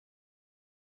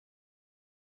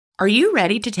Are you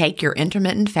ready to take your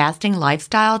intermittent fasting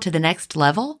lifestyle to the next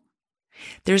level?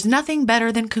 There's nothing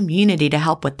better than community to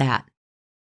help with that.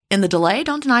 In the Delay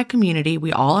Don't Deny community,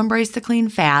 we all embrace the clean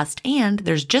fast, and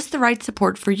there's just the right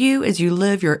support for you as you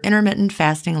live your intermittent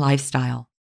fasting lifestyle.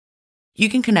 You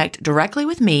can connect directly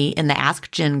with me in the Ask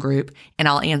Jen group, and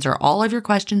I'll answer all of your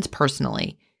questions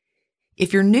personally.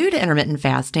 If you're new to intermittent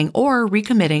fasting or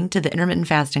recommitting to the intermittent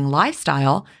fasting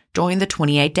lifestyle, join the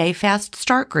 28-day Fast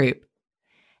Start group.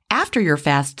 After your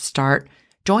fast start,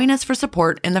 join us for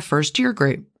support in the First Year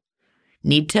group.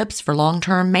 Need tips for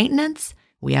long-term maintenance?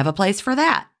 We have a place for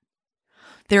that.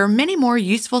 There are many more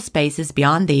useful spaces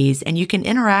beyond these, and you can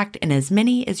interact in as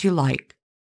many as you like.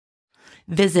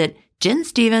 Visit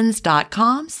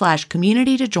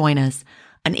jenstevens.com/community to join us.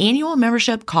 An annual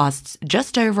membership costs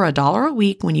just over $1 a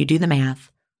week when you do the math.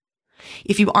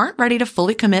 If you aren't ready to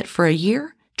fully commit for a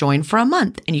year, join for a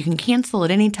month and you can cancel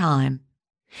at any time.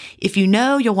 If you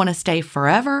know you'll want to stay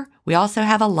forever, we also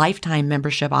have a lifetime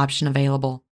membership option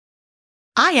available.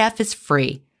 IF is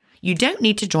free. You don't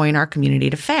need to join our community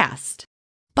to fast.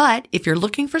 But if you're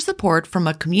looking for support from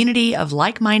a community of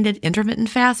like-minded intermittent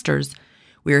fasters,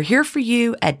 we're here for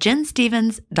you at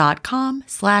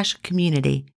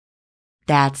jenstevens.com/community.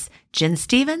 That's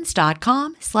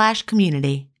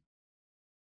jenstevens.com/community.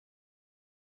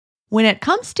 When it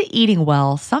comes to eating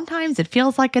well, sometimes it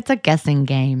feels like it's a guessing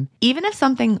game. Even if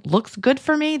something looks good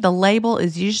for me, the label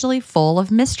is usually full of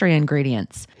mystery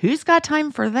ingredients. Who's got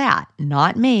time for that?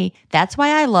 Not me. That's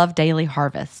why I love Daily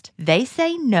Harvest. They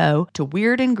say no to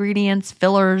weird ingredients,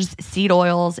 fillers, seed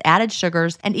oils, added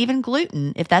sugars, and even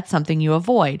gluten if that's something you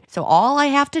avoid. So all I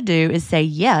have to do is say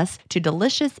yes to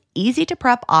delicious,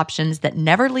 easy-to-prep options that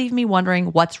never leave me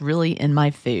wondering what's really in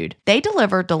my food. They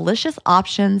deliver delicious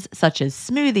options such as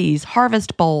smoothies,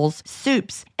 harvest bowls,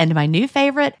 soups, and my new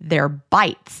favorite, their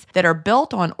bites that are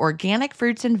built on organic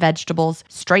fruits and vegetables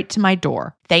straight to my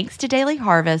door. Thanks to Daily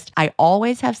Harvest, I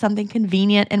always have something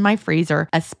convenient in my freezer,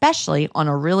 especially on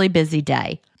a really busy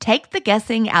day. Take the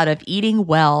guessing out of eating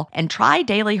well and try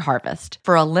Daily Harvest.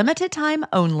 For a limited time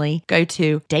only, go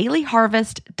to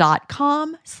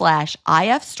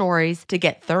dailyharvest.com/ifstories to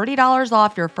get $30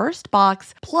 off your first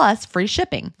box plus free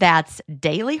shipping. That's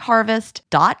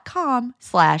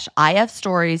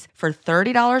dailyharvest.com/ifstories for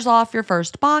 $30 off your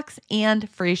first box and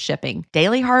free shipping.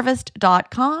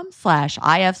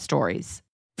 dailyharvest.com/ifstories.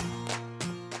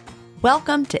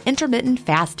 Welcome to Intermittent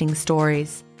Fasting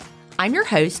Stories. I'm your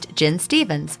host, Jen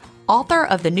Stevens, author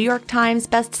of the New York Times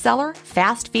bestseller,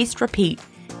 Fast, Feast, Repeat,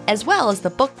 as well as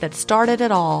the book that started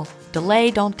it all,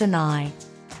 Delay Don't Deny.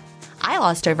 I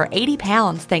lost over 80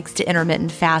 pounds thanks to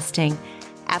intermittent fasting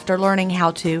after learning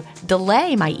how to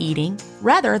delay my eating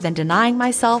rather than denying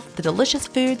myself the delicious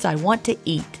foods I want to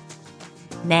eat.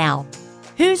 Now,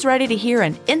 who's ready to hear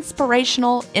an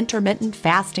inspirational intermittent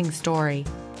fasting story?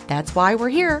 That's why we're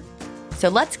here. So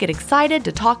let's get excited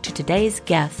to talk to today's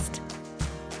guest.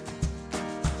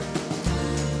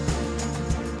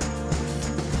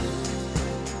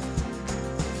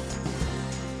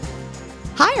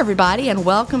 Hi, everybody, and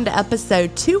welcome to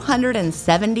episode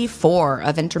 274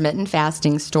 of Intermittent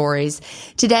Fasting Stories.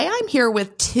 Today, I'm here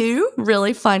with two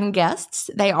really fun guests.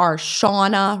 They are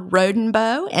Shauna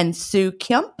Rodenbo and Sue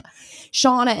Kemp.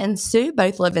 Shauna and Sue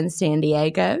both live in San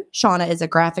Diego. Shauna is a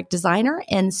graphic designer,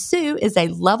 and Sue is a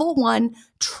level 1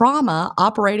 trauma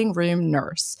operating room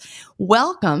nurse.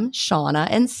 Welcome, Shauna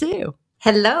and Sue.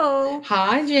 Hello.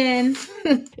 Hi, Jen.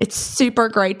 It's super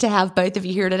great to have both of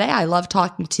you here today. I love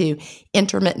talking to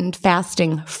intermittent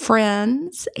fasting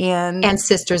friends and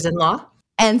sisters-in-law.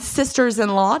 And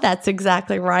sisters-in-law, that's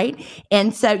exactly right.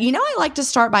 And so, I like to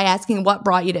start by asking what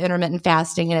brought you to intermittent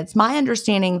fasting. And it's my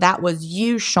understanding that was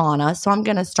you, Shauna. So I'm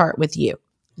going to start with you.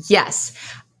 Yes.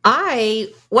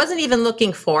 I wasn't even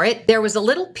looking for it. There was a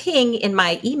little ping in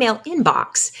my email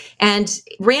inbox, and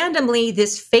randomly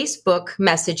this Facebook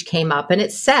message came up, and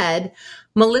it said,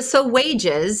 Melissa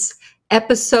Wages,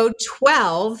 episode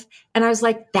 12. And I was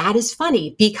like, that is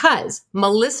funny because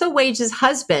Melissa Wages'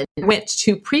 husband went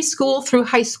to preschool through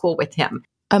high school with him.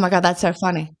 Oh my God, that's so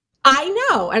funny. I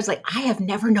know. I was like, I have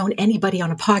never known anybody on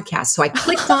a podcast. So I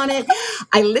clicked on it.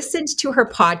 I listened to her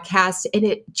podcast, and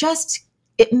it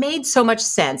made so much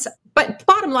sense. But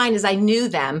bottom line is I knew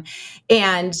them,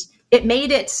 and it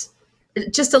made it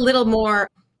just a little more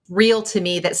real to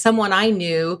me that someone I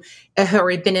knew who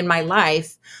had been in my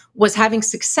life was having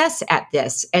success at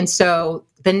this. And so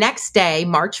the next day,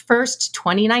 March 1st,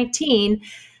 2019,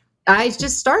 I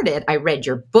just started. I read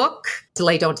your book,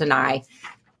 Delay Don't Deny.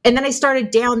 And then I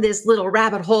started down this little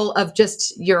rabbit hole of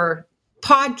just your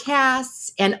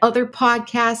podcasts and other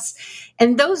podcasts.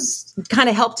 And those kind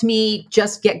of helped me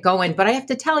just get going. But I have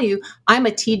to tell you, I'm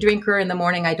a tea drinker in the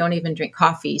morning. I don't even drink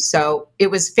coffee. So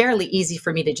it was fairly easy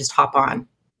for me to just hop on.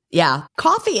 Yeah.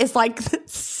 Coffee is like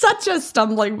such a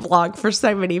stumbling block for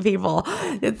so many people.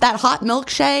 That hot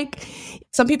milkshake.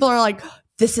 Some people are like,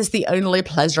 this is the only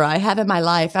pleasure I have in my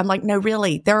life. I'm like, no,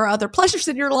 really, there are other pleasures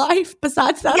in your life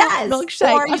besides that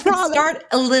milkshake. Or you can start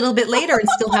a little bit later and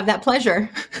still have that pleasure.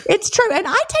 It's true. And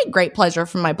I take great pleasure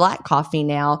from my black coffee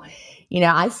now.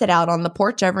 I sit out on the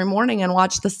porch every morning and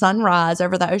watch the sunrise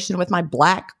over the ocean with my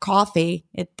black coffee.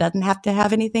 It doesn't have to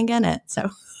have anything in it.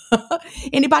 So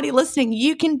anybody listening,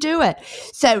 you can do it.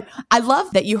 So I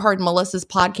love that you heard Melissa's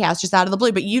podcast just out of the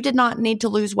blue, but you did not need to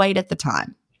lose weight at the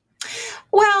time.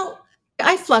 Well,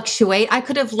 I fluctuate. I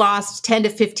could have lost 10 to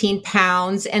 15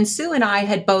 pounds. And Sue and I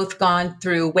had both gone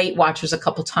through Weight Watchers a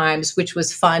couple times, which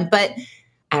was fun. But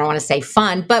I don't want to say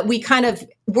fun, but we kind of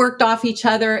worked off each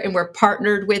other and we're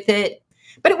partnered with it.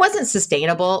 But it wasn't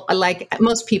sustainable. Like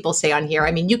most people say on here,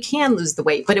 I mean, you can lose the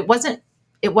weight, but it wasn't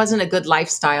a good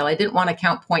lifestyle. I didn't want to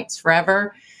count points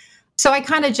forever. So I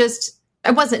kind of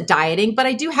I wasn't dieting, but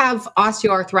I do have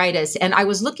osteoarthritis. And I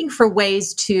was looking for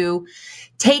ways to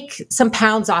take some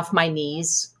pounds off my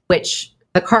knees, which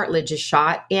the cartilage is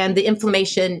shot and the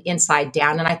inflammation inside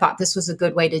down. And I thought this was a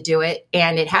good way to do it.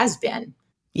 And it has been.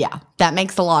 Yeah, that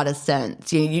makes a lot of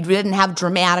sense. You didn't have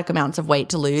dramatic amounts of weight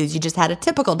to lose. You just had a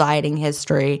typical dieting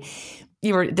history.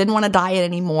 You didn't want to diet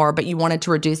anymore, but you wanted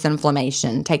to reduce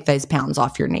inflammation, take those pounds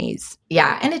off your knees.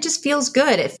 Yeah, and it just feels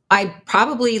good. I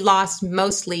probably lost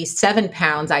mostly 7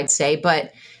 pounds, I'd say,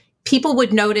 but people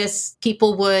would notice,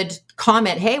 people would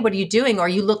comment, hey, what are you doing? Or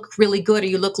you look really good, or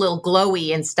you look a little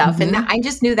glowy and stuff. Mm-hmm. And I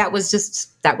just knew that was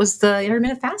the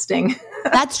intermittent fasting.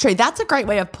 That's true. That's a great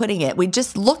way of putting it. We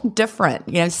just look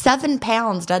different. 7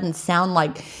 pounds doesn't sound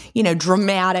like,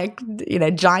 dramatic,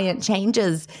 giant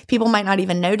changes. People might not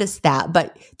even notice that,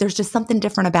 but there's just something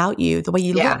different about you, the way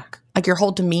you look. Like your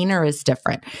whole demeanor is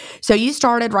different. So you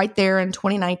started right there in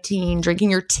 2019,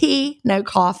 drinking your tea, no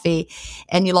coffee,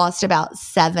 and you lost about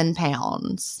 7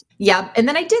 pounds. Yeah. And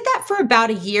then I did that for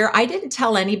about a year. I didn't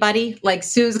tell anybody. Like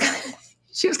Sue's,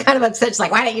 she was kind of upset. She's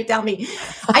like, why didn't you tell me?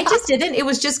 I just didn't. It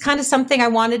was just kind of something I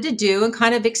wanted to do and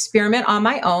kind of experiment on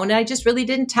my own. And I just really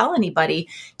didn't tell anybody.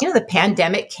 The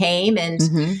pandemic came and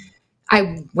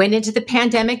I went into the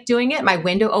pandemic doing it. My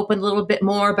window opened a little bit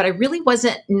more, but I really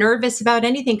wasn't nervous about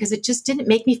anything because it just didn't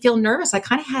make me feel nervous. I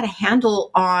kind of had a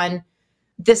handle on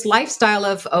this lifestyle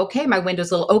of, okay, my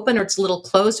window's a little open or it's a little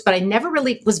closed, but I never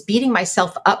really was beating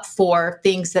myself up for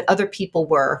things that other people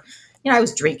were. I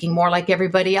was drinking more like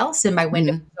everybody else and my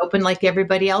window was open like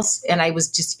everybody else. And I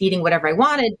was just eating whatever I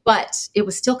wanted, but it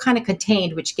was still kind of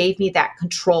contained, which gave me that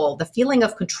control. The feeling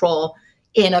of control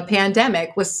in a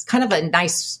pandemic was kind of a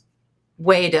nice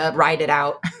way to ride it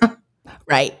out.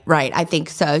 Right. I think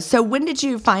so. So when did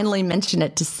you finally mention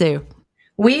it to Sue?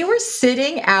 We were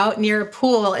sitting out near a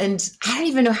pool and I don't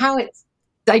even know how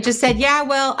I just said,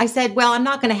 well, I'm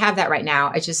not going to have that right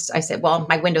now. I said, well,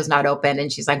 my window's not open.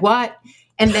 And she's like, what?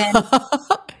 And then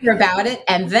hear about it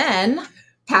and then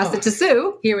pass it to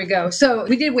Sue. Here we go. So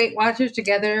we did Weight Watchers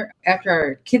together after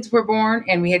our kids were born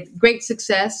and we had great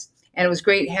success and it was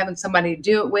great having somebody to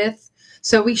do it with.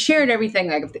 So we shared everything.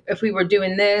 Like if we were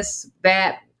doing this,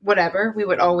 that, whatever, we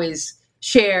would always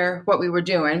share what we were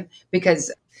doing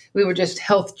because we were just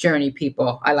health journey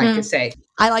people, I like to say.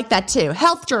 I like that too.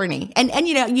 Health journey. And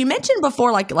you mentioned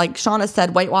before, like Shauna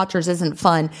said, Weight Watchers isn't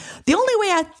fun. The only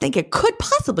way I think it could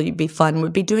possibly be fun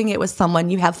would be doing it with someone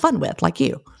you have fun with, like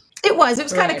you. It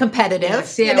was kind of competitive.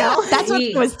 Yes, yeah. That's what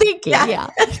I was thinking. Yeah.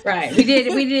 Right. We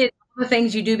did the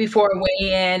things you do before weigh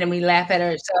in and we laugh at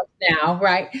ourselves now,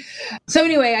 right? So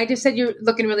anyway, I just said, you're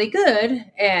looking really good.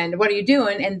 And what are you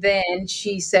doing? And then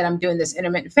she said, I'm doing this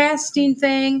intermittent fasting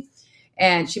thing.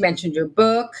 And she mentioned your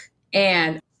book.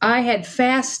 And I had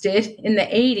fasted in the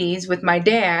 80s with my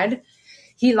dad.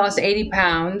 He lost 80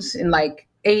 pounds in like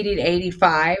 80 to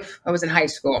 85. I was in high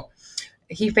school.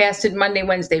 He fasted Monday,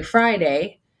 Wednesday,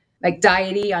 Friday, like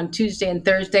diety on Tuesday and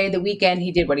Thursday. The weekend,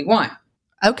 he did what he wanted.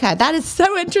 Okay, that is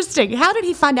so interesting. How did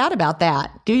he find out about that?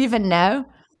 Do you even know?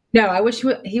 No, I wish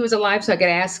he was alive so I could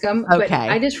ask him. Okay. But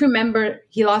I just remember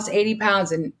he lost 80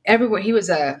 pounds and everywhere. He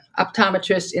was a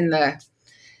optometrist in the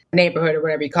neighborhood or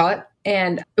whatever you call it.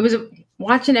 And it was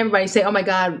watching everybody say, oh my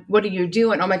God, what are you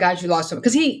doing? Oh my God, you lost him.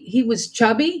 Because he was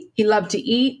chubby. He loved to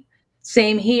eat.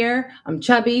 Same here. I'm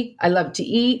chubby. I love to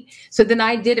eat. So then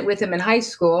I did it with him in high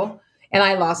school and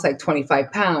I lost like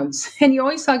 25 pounds. And you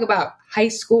always talk about high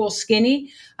school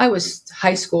skinny. I was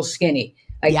high school skinny,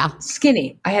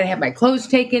 skinny. I had to have my clothes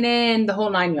taken in, the whole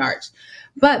 9 yards.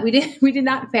 But we did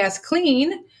not fast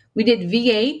clean. We did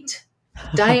V8,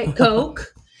 Diet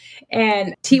Coke,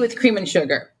 and tea with cream and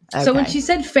sugar. Okay. So when she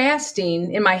said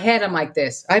fasting, in my head, I'm like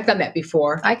this. I've done that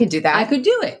before. I can do that. I could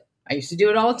do it. I used to do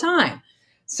it all the time.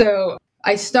 So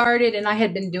I started, and I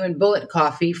had been doing bullet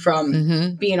coffee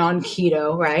from being on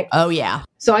keto, right? Oh, yeah.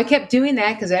 So I kept doing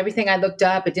that because everything I looked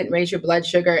up, it didn't raise your blood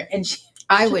sugar. And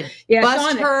I would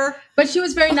bust Shauna, her. but she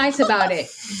was very nice about it.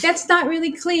 That's not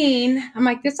really clean. I'm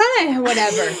like, that's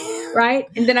whatever, right?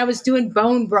 And then I was doing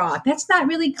bone broth. That's not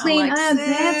really clean. like,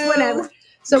 That's whatever.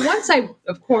 So once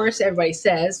of course, everybody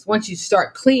says, once you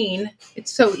start clean,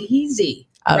 it's so easy,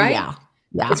 right?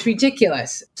 Yeah. It's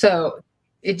ridiculous. So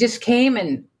it just came,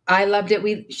 and I loved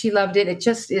it. She loved it. It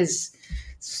just is,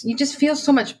 you just feel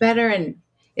so much better, and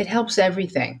it helps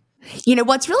everything. You know,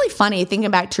 what's really funny,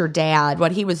 thinking back to your dad,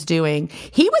 what he was doing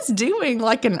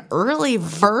like an early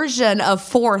version of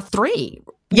 4-3.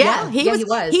 Yeah, he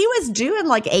was. He was doing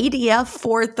like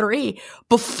ADF 4-3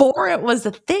 before it was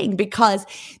a thing, because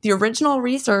the original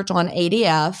research on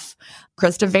ADF,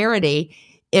 Krista Verity,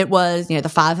 it was, the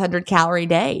 500 calorie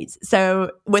days.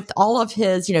 So with all of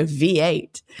his,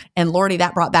 V8, and Lordy,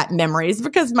 that brought back memories,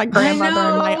 because my grandmother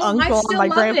and my uncle and my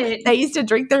grandpa, they used to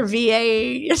drink their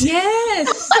V8.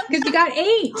 Yes, because you got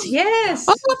 8. Yes.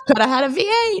 Oh, could have had a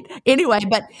V8. Anyway,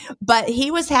 but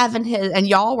he was having his, and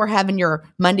y'all were having your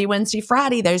Monday, Wednesday,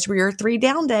 Friday. Those were your 3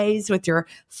 down days with your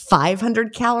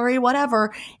 500 calorie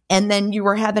whatever. And then you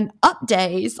were having up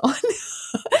days on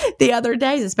the other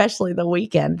days, especially the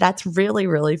weekend. That's really,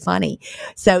 really funny.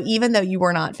 So even though you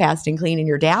were not fasting clean and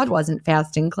your dad wasn't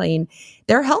fasting clean,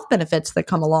 there are health benefits that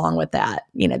come along with that.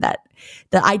 That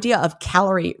the idea of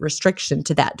calorie restriction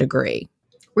to that degree.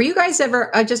 Were you guys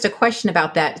ever, just a question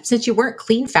about that, since you weren't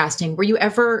clean fasting, were you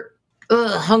ever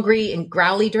hungry and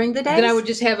growly during the day? Then I would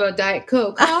just have a Diet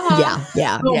Coke.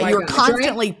 Yeah. Oh You were gosh,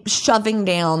 constantly shoving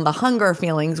down the hunger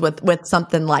feelings with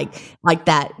something like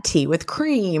that tea with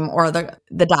cream or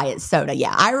the diet soda.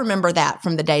 Yeah, I remember that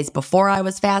from the days before I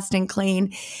was fasting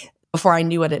clean, before I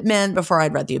knew what it meant, before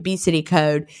I'd read the obesity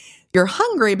code. You're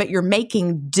hungry, but you're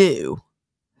making do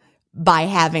by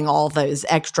having all those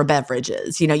extra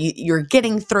beverages. You're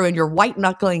getting through, and you're white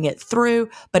knuckling it through,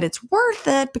 but it's worth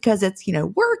it because it's,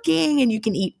 working, and you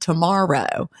can eat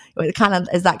tomorrow.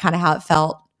 Is that kind of how it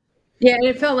felt? Yeah, and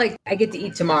it felt like I get to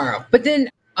eat tomorrow. But then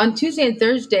on Tuesday and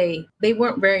Thursday, they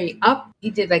weren't very up. He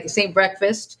did like the same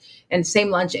breakfast and same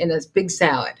lunch and a big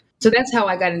salad. So that's how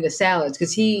I got into salads,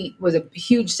 because he was a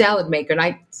huge salad maker.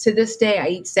 And to this day, I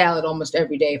eat salad almost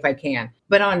every day if I can.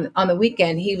 But on the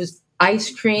weekend, he was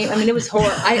ice cream. I mean, it was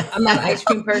horrible. I'm not an ice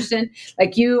cream person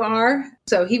like you are.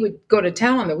 So he would go to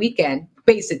town on the weekend,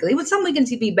 basically. With some weekends,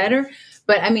 he'd be better.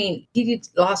 But I mean, he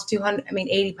lost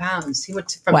 80 pounds. He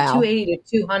went from 280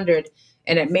 to 200,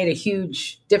 and it made a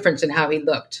huge difference in how he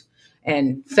looked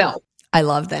and felt. I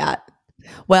love that.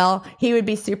 Well, he would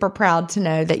be super proud to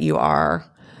know that you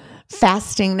are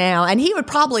fasting now. And he would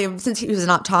probably, since he was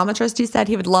an optometrist, he said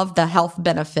he would love the health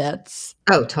benefits.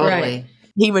 Oh, totally. Right.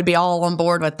 He would be all on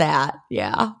board with that.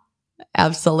 Yeah,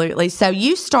 absolutely. So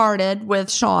you started with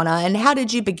Shauna, and how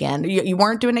did you begin? You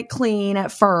weren't doing it clean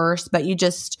at first, but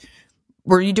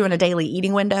were you doing a daily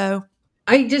eating window?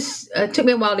 I just, it took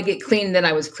me a while to get clean. Then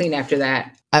I was clean after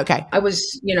that. Okay. I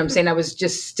was, I was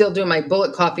just still doing my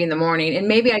bullet coffee in the morning, and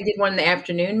maybe I did one in the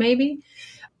afternoon, maybe.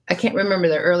 I can't remember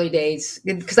the early days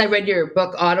because I read your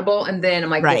book Audible, and then I'm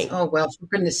like, right. Oh, well, for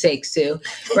goodness sake, Sue,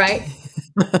 right?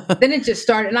 Then it just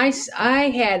started, and I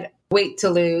had weight to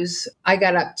lose. I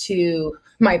got up to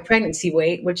my pregnancy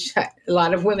weight, which a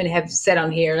lot of women have said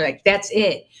on here, like, that's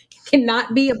it. You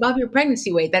cannot be above your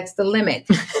pregnancy weight. That's the limit.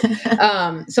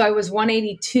 So I was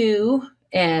 182,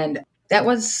 and that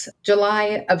was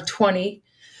July of 20,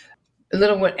 a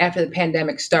little bit after the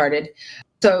pandemic started.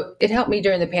 So it helped me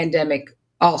during the pandemic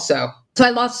also. So I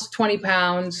lost 20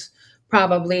 pounds,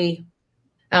 probably,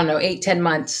 8-10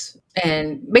 months.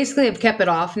 And basically I've kept it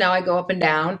off. Now I go up and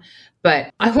down, but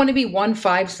I want to be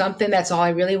 1.5 something. That's all I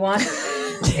really want.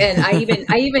 And I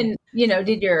even,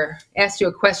 asked you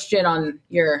a question on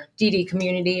your DD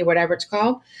community or whatever it's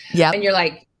called. Yeah. And you're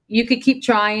like, you could keep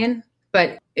trying,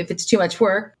 but if it's too much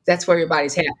work, that's where your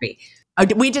body's happy. Oh,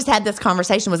 we just had this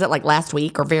conversation. Was it like last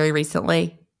week or very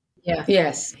recently? Yeah.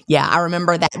 Yes. Yeah, I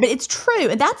remember that. But it's true.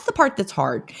 And that's the part that's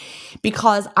hard,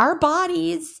 because our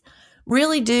bodies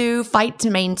really do fight to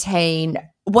maintain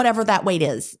whatever that weight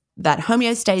is, that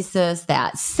homeostasis,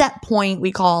 that set point,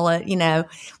 we call it,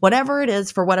 whatever it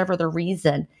is for whatever the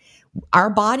reason. Our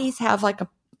bodies have like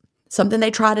something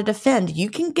they try to defend. You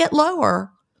can get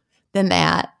lower than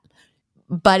that,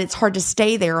 but it's hard to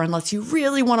stay there unless you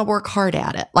really want to work hard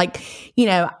at it. Like,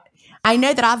 I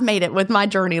know that I've made it with my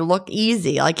journey look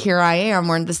easy. Like here I am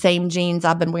wearing the same jeans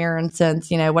I've been wearing since,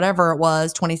 whatever it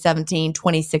was, 2017,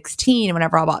 2016,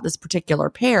 whenever I bought this particular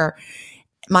pair.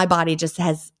 My body just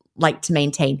has like to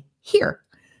maintain here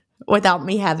without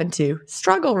me having to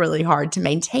struggle really hard to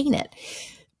maintain it.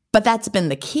 But that's been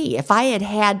the key. If I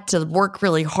had to work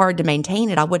really hard to maintain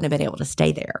it, I wouldn't have been able to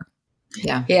stay there.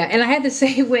 Yeah. And I had to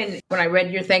say when I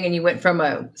read your thing and you went from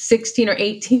a 16 or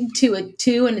 18 to a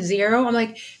 2 and a 0, I'm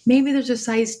like, maybe there's a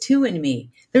size 2 in me.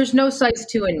 There's no size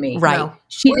 2 in me. Right. No,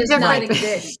 she does not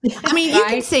exist. I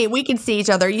mean, we can see each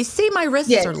other. You see my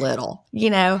wrists are little,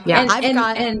 Yeah. I've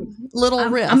got little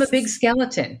wrists. I'm a big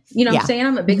skeleton. You know what I'm saying?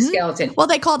 I'm a big skeleton. Well,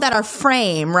 they call that our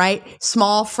frame, right?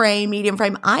 Small frame, medium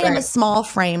frame. I am a small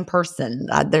frame person.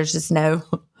 There's just no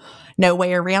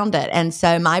way around it. And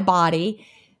so my body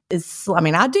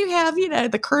I do have,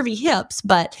 the curvy hips,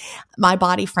 but my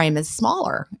body frame is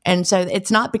smaller. And so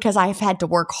it's not because I've had to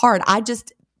work hard.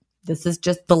 This is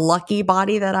just the lucky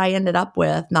body that I ended up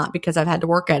with, not because I've had to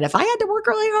work at it. If I had to work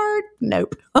really hard,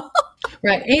 nope.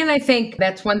 Right. And I think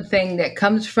that's one thing that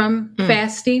comes from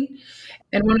fasting.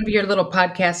 And one of your little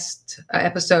podcast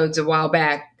episodes a while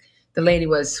back, the lady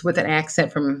was with an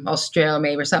accent from Australia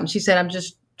maybe or something. She said, I'm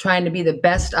just trying to be the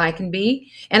best I can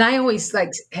be. And I always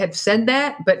have said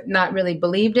that, but not really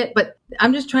believed it. But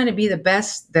I'm just trying to be the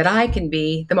best that I can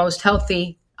be, the most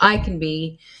healthy I can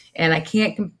be. And I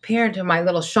can't compare to my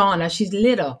little Shauna. She's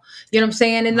little, you know what I'm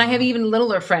saying? And I have even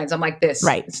littler friends. I'm like this.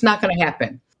 Right. It's not going to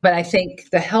happen. But I think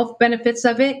the health benefits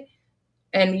of it,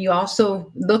 and you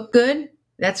also look good.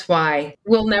 That's why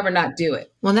we'll never not do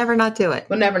it. We'll never not do it.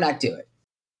 We'll never not do it.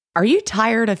 Are you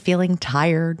tired of feeling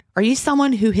tired? Are you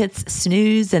someone who hits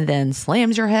snooze and then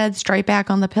slams your head straight back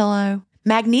on the pillow?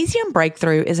 Magnesium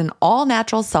Breakthrough is an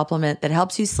all-natural supplement that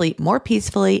helps you sleep more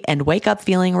peacefully and wake up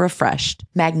feeling refreshed.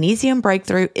 Magnesium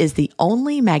Breakthrough is the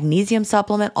only magnesium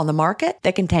supplement on the market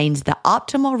that contains the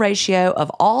optimal ratio of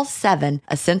all 7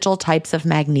 essential types of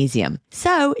magnesium.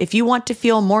 So, if you want to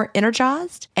feel more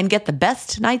energized and get the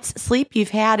best night's sleep you've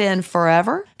had in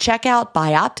forever, check out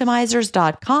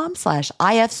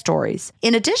bioptimizers.com/ifstories.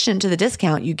 In addition to the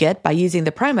discount you get by using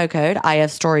the promo code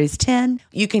IFStories10,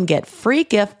 you can get free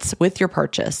gifts with your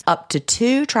purchase, up to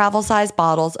 2 travel-size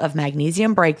bottles of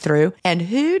Magnesium Breakthrough, and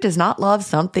who does not love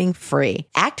something free?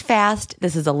 Act fast.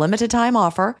 This is a limited time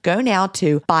offer. Go now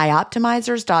to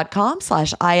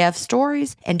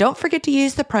bioptimizers.com/ifstories, and don't forget to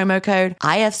use the promo code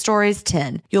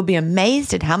IFStories10. You'll be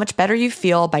amazed at how much better you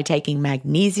feel by taking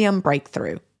Magnesium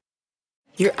Breakthrough.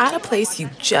 You're at a place you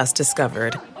just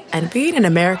discovered, and being an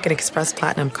American Express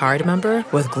Platinum card member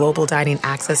with global dining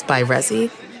access by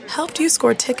Resi helped you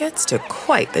score tickets to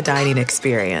quite the dining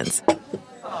experience.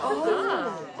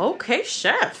 Oh, okay,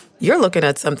 chef. You're looking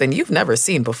at something you've never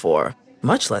seen before,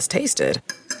 much less tasted.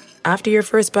 After your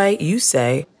first bite, you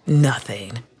say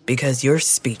nothing because you're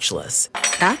speechless.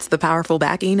 That's the powerful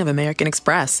backing of American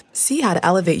Express. See how to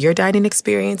elevate your dining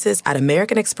experiences at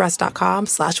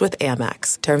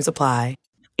americanexpress.com/withAmex. Terms apply.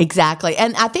 Exactly.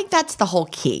 And I think that's the whole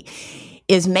key,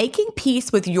 is making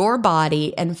peace with your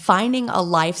body and finding a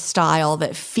lifestyle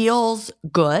that feels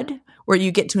good, where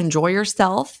you get to enjoy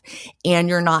yourself and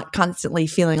you're not constantly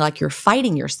feeling like you're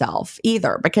fighting yourself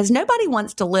either, because nobody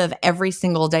wants to live every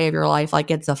single day of your life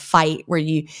like it's a fight where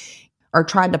you are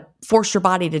trying to force your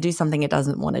body to do something it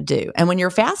doesn't want to do. And when you're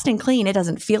fasting clean, it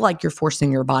doesn't feel like you're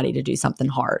forcing your body to do something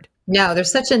hard. No,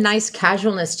 there's such a nice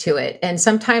casualness to it. And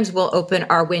sometimes we'll open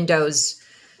our windows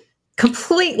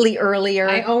completely earlier.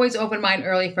 I always open mine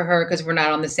early for her because we're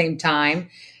not on the same time.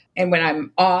 And when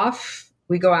I'm off,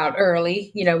 we go out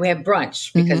early. We have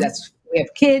brunch because we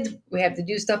have kids, we have to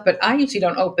do stuff. But I usually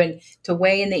don't open till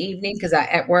way in the evening because I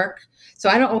at work. So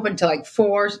I don't open till like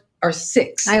 4 or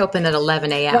 6. I open at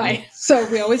 11 a.m. Right. So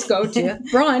we always go to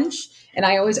brunch, and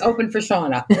I always open for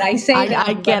Shauna. And I say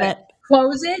I get it.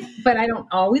 Close it, but I don't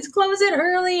always close it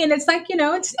early. And it's like,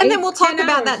 it's and then we'll talk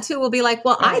about that too. We'll be like,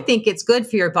 well, I think it's good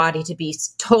for your body to be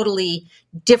totally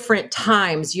different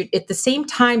times. At the same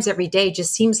times every day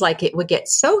just seems like it would get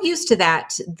so used to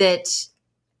that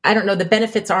I don't know, the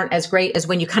benefits aren't as great as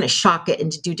when you kind of shock it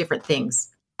and to do different things.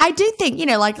 I do think,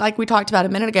 like we talked about a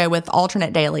minute ago with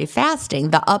alternate daily fasting,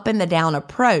 the up and the down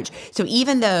approach. So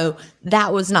even though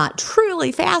that was not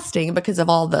truly fasting because of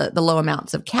all the low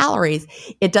amounts of calories,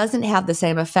 it doesn't have the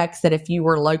same effects that if you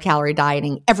were low calorie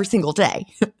dieting every single day,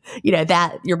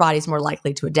 that your body's more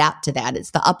likely to adapt to that. It's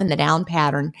the up and the down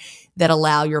pattern that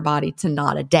allow your body to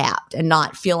not adapt and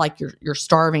not feel like you're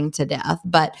starving to death.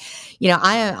 But,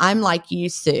 I'm like you,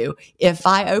 Sue. If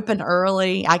I open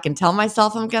early, I can tell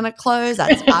myself I'm going to close.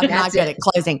 I'm not good at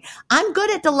closing. I'm good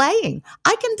at delaying.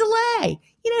 I can delay.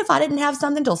 if I didn't have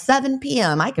something till 7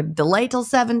 p.m., I could delay till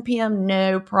 7 p.m.,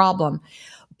 no problem.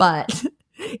 But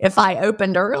if I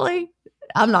opened early,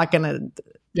 I'm not going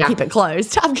to keep it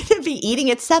closed. I'm going to be eating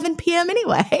at 7 p.m.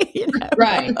 anyway.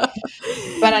 Right.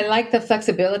 But I like the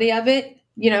flexibility of it,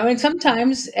 and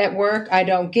sometimes at work, I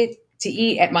don't get to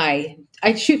eat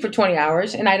I shoot for 20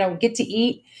 hours and I don't get to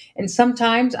eat. And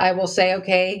sometimes I will say,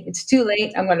 okay, it's too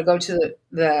late. I'm going to go to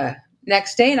the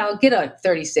next day and I'll get a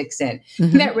 36 in.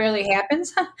 Mm-hmm. That rarely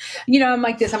happens. I'm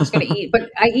like this, I'm just going to eat. But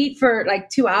I eat for like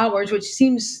 2 hours, which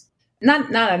seems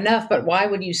not enough, but why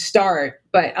would you start?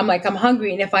 But I'm like, I'm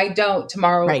hungry. And if I don't,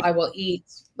 tomorrow I will eat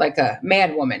like a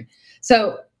mad woman.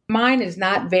 So mine is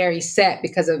not very set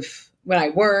because of when I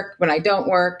work, when I don't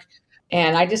work.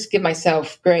 And I just give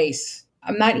myself grace.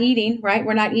 I'm not eating, right?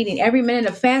 We're not eating. Every minute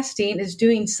of fasting is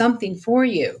doing something for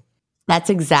you. That's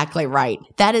exactly right.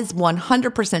 That is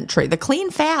 100% true. The clean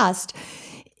fast,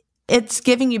 it's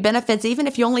giving you benefits even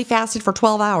if you only fasted for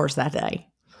 12 hours that day.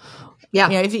 Yeah.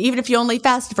 Even if you only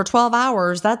fasted for 12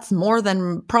 hours, that's more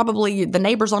than probably the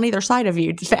neighbors on either side of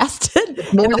you fasted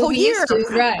more the whole year.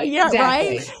 Right. Yeah,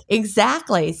 exactly. Right.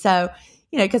 Exactly. So,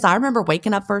 because I remember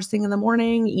waking up first thing in the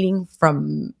morning, eating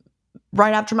from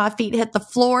right after my feet hit the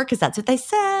floor, because that's what they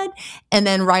said. And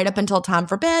then right up until time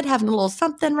for bed, having a little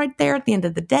something right there at the end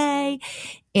of the day.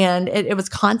 And it was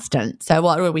constant.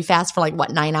 So we fast for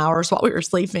 9 hours while we were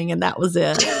sleeping, and that was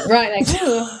it. Right.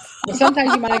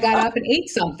 Sometimes you might have got up and ate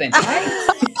something, right?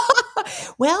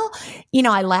 Well,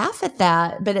 I laugh at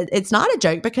that, but it's not a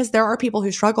joke because there are people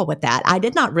who struggle with that. I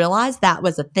did not realize that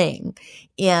was a thing.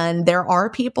 And there are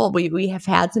people, we have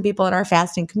had some people in our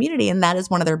fasting community, and that is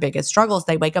one of their biggest struggles.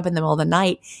 They wake up in the middle of the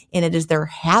night and it is their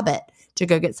habit to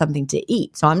go get something to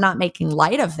eat. So I'm not making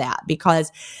light of that,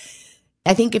 because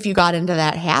I think if you got into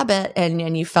that habit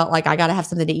and you felt like I got to have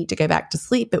something to eat to go back to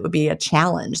sleep, it would be a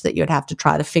challenge that you would have to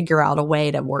try to figure out a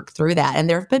way to work through that. And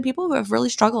there have been people who have really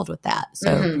struggled with that.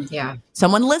 So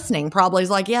someone listening probably is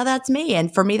like, yeah, that's me.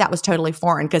 And for me, that was totally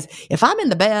foreign, because if I'm in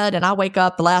the bed and I wake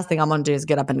up, the last thing I'm going to do is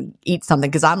get up and eat something,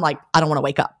 because I'm like, I don't want to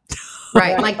wake up.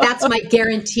 Right. Like that's my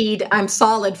guaranteed, I'm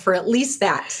solid for at least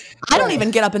that. I don't even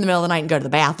get up in the middle of the night and go to the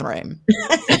bathroom.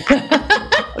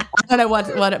 I don't know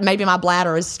what maybe my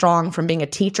bladder is strong from being a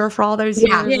teacher for all those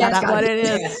years. Is that what it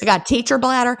is? Yeah. I got teacher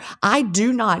bladder. I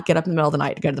do not get up in the middle of the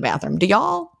night to go to the bathroom. Do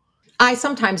y'all? I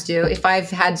sometimes do if I've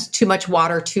had too much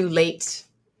water too late.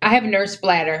 I have nurse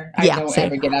bladder. I don't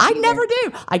ever get up. I never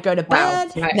do. I go to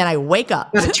bed and then I wake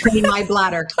up. Got to train my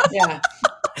bladder. Yeah.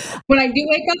 When I do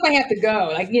wake up, I have to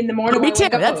go. Like in the morning. Me too.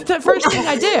 That's the first thing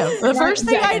I do. The first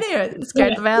thing I do is go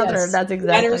to the bathroom. Yes. That's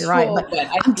exactly right. Full,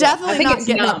 but I'm definitely not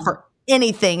getting up for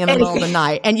anything in the middle of the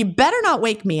night. And you better not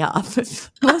wake me up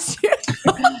unless you're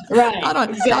not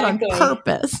on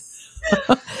purpose.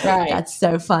 Right. That's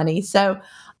so funny. So,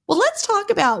 well, let's talk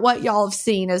about what y'all have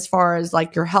seen as far as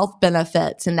your health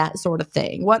benefits and that sort of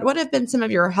thing. What have been some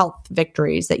of your health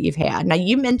victories that you've had? Now,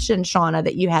 you mentioned, Shauna,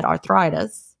 that you had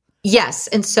arthritis. Yes.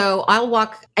 And so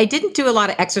I didn't do a lot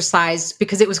of exercise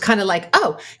because it was kind of like,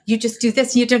 oh, you just do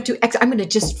this and you don't do I'm going to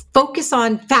just focus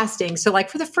on fasting. So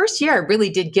for the first year, I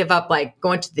really did give up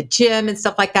going to the gym and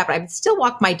stuff like that, but I would still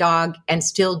walk my dog and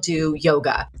still do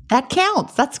yoga. That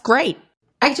counts. That's great.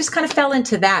 I just kind of fell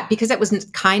into that because it was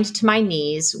kind to my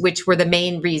knees, which were the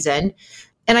main reason.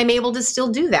 And I'm able to still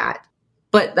do that.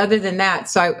 But other than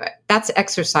that, that's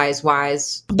exercise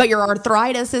wise. But your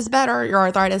arthritis is better. Your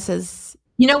arthritis is...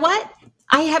 You know what?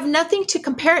 I have nothing to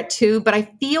compare it to, but I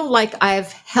feel like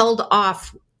I've held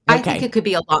off. Okay. I think it could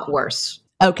be a lot worse.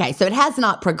 Okay. So it has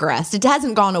not progressed. It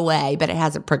hasn't gone away, but it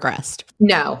hasn't progressed.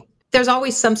 No. There's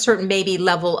always some certain maybe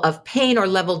level of pain or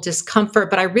level of discomfort,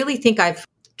 but I really think I've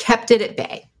kept it at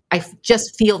bay. I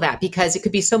just feel that because it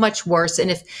could be so much worse.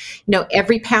 And if,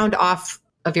 every pound off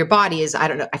of your body is, I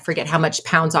don't know, I forget how much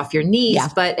pounds off your knees,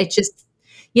 but it just,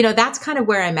 that's kind of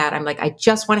where I'm at. I'm like, I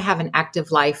just want to have an active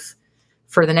life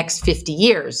for the next 50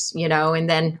 years, and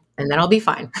then I'll be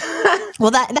fine.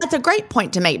 Well, that's a great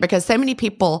point to make, because so many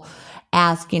people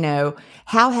ask,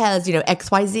 how has,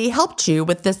 XYZ helped you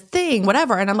with this thing,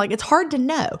 whatever. And I'm like, it's hard to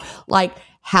know.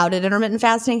 How did intermittent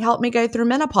fasting help me go through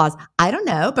menopause? I don't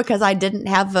know, because I didn't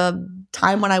have a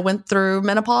time when I went through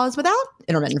menopause without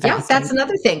intermittent fasting. Yes, that's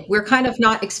another thing. We're kind of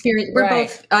not experienced. We're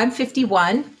both, I'm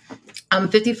 51. I'm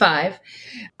 55.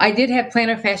 I did have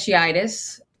plantar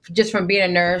fasciitis just from being a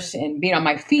nurse and being on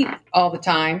my feet all the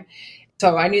time.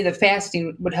 So I knew the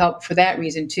fasting would help for that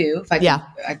reason too. If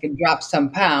I could drop some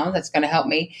pounds, that's going to help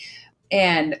me.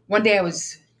 And one day I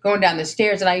was going down the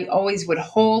stairs and I always would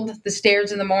hold the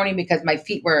stairs in the morning because my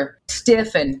feet were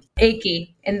stiff and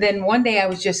achy. And then one day I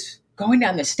was just going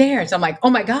down the stairs. I'm like, oh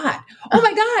my God,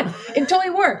 it totally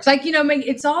works. Like,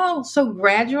 it's all so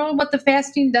gradual what the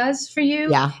fasting does for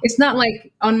you. Yeah. It's not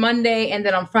like on Monday and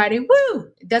then on Friday,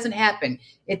 woo, it doesn't happen.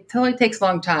 It totally takes a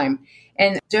long time.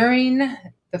 And during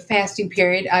the fasting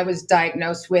period, I was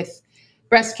diagnosed with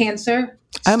breast cancer.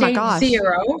 Oh my gosh.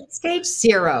 Stage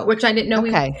 0. Which I didn't know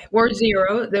Okay. we were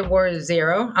 0. There were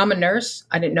 0. I'm a nurse.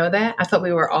 I didn't know that. I thought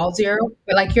we were all 0.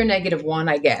 But like you're -1,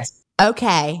 I guess.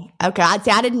 Okay.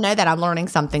 I didn't know that. I'm learning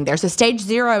something there. So stage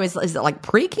 0 is it like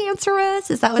precancerous?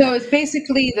 Is that what? So it's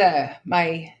basically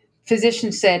my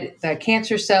physician said the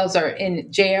cancer cells are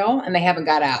in jail and they haven't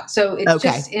got out. So it's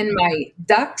just in my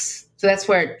ducts. So that's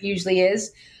where it usually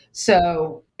is.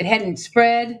 So it hadn't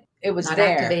spread. It was Not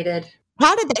there. activated.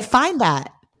 How did they find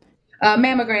that?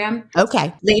 Mammogram.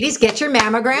 Okay. Ladies, get your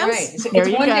mammograms. Right. So There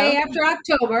it's you one go. day after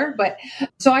October. But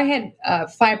so I had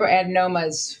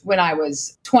fibroadenomas when I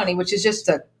was 20, which is just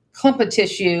a clump of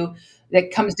tissue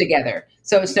that comes together.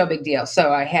 So it's no big deal.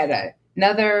 So I had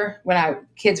another, when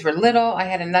kids were little, I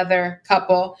had another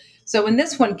couple. So when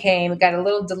this one came, it got a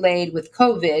little delayed with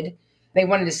COVID. They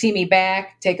wanted to see me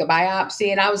back, take a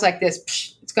biopsy. And I was like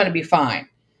this, it's going to be fine.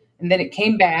 And then it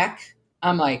came back.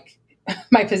 I'm like,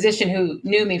 my physician who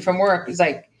knew me from work was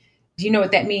like, do you know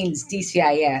what that means?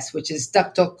 DCIS, which is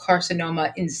ductal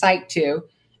carcinoma in situ.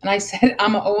 And I said,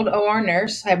 I'm an old OR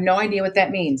nurse. I have no idea what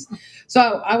that means.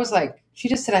 So I was like, she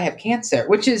just said I have cancer,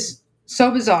 which is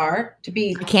so bizarre to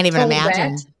be. I can't even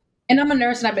imagine. That. And I'm a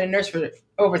nurse and I've been a nurse for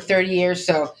over 30 years.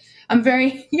 So I'm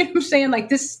very, you know what I'm saying? Like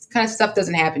this kind of stuff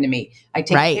doesn't happen to me. I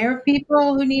take care of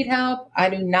people who need help. I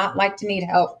do not like to need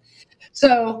help.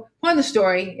 So on the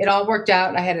story, it all worked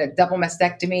out. I had a double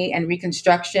mastectomy and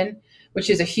reconstruction, which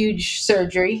is a huge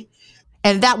surgery.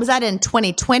 And was that in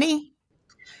 2020?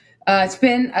 It's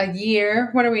been a year.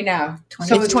 What are we now?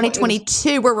 So it's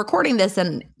 2022. We're recording this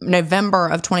in November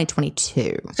of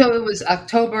 2022. So it was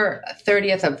October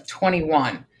 30th of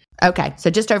 21. Okay. So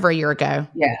just over a year ago.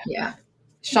 Yeah.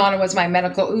 Shauna was my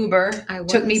medical Uber,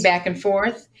 took me back and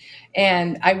forth.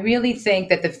 And I really think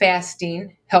that the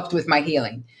fasting helped with my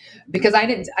healing because I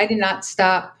did not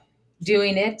stop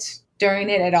doing it during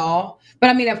it at all. But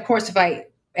I mean, of course,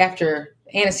 after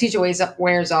anesthesia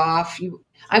wears off,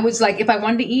 I was like, if I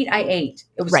wanted to eat, I ate.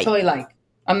 It was totally like,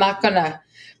 I'm not gonna,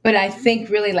 but I think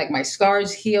really like my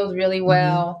scars healed really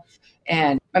well. Mm-hmm.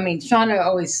 And I mean, Shauna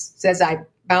always says I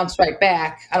bounced right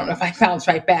back. I don't know if I bounced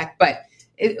right back, but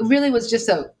it really was just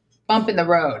a bump in the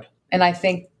road. And I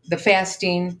think the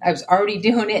fasting, I was already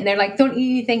doing it. And they're like, don't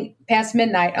eat anything past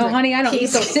midnight. Oh, honey, I don't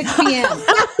eat till 6 p.m.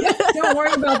 Don't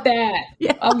worry about that.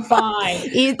 Yeah. I'm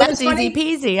fine. That's easy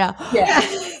peasy. Yeah.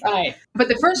 Right. But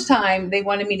the first time they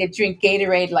wanted me to drink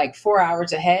Gatorade like 4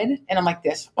 hours ahead. And I'm like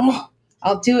this,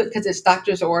 I'll do it because it's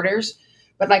doctor's orders.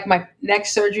 But like my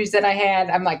next surgeries that I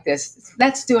had, I'm like this,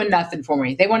 that's doing nothing for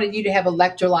me. They wanted you to have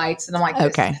electrolytes. And I'm like,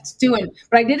 that's doing,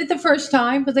 but I did it the first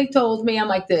time because they told me, I'm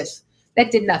like this,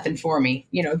 that did nothing for me.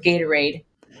 Gatorade.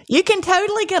 You can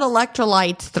totally get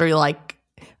electrolytes through like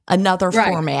another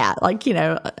format, like,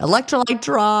 electrolyte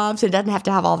drops. It doesn't have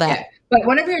to have all that. Yeah. But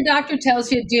whatever your doctor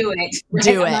tells you, do it. Right?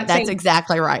 Do it. That's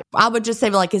exactly right. I would just say,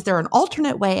 like, is there an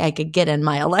alternate way I could get in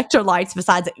my electrolytes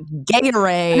besides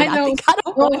Gatorade? I know. I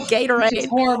don't want Gatorade. It's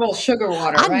horrible sugar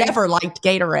water. I never liked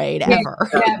Gatorade, ever.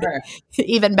 Never.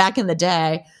 Even back in the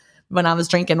day when I was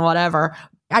drinking whatever.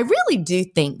 I really do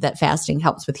think that fasting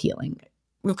helps with healing.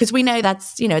 Because we know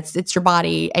that's, it's your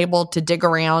body able to dig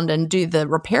around and do the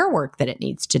repair work that it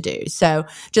needs to do. So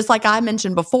just like I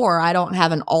mentioned before, I don't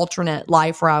have an alternate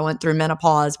life where I went through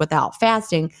menopause without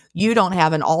fasting. You don't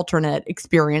have an alternate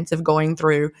experience of going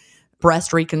through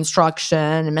breast reconstruction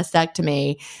and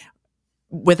mastectomy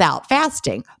without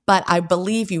fasting. But I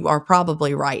believe you are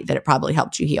probably right that it probably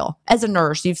helped you heal. As a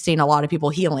nurse, you've seen a lot of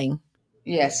people healing.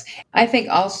 Yes. I think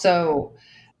also,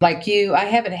 like you, I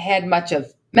haven't had much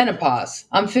of menopause.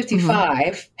 I'm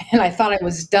 55 and I thought I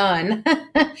was done.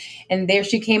 And there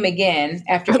she came again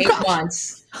after 8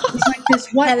 months. It's like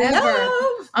this, whatever.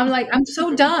 I'm like, I'm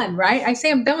so done, right? I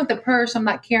say I'm done with the purse. I'm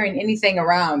not carrying anything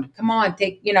around. Come on, I want to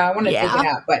take it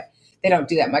out, but they don't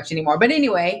do that much anymore. But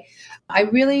anyway, I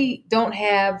really don't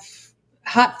have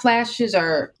hot flashes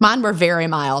or. Mine were very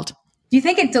mild. Do you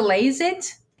think it delays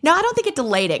it? No, I don't think it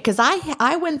delayed it because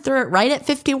I went through it right at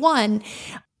 51.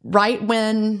 Right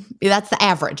when that's the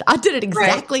average. I did it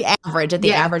exactly average at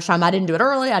the average time. I didn't do it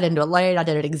early. I didn't do it late. I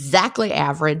did it exactly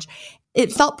average.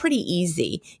 It felt pretty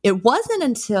easy. It wasn't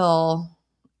until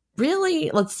really,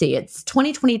 let's see, it's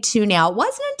 2022 now. It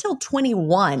wasn't until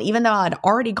 21, even though I'd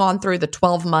already gone through the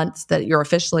 12 months that you're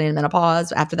officially in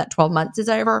menopause after that 12 months is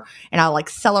over. And I like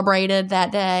celebrated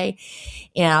that day.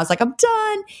 And I was like, I'm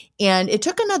done. And it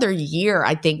took another year,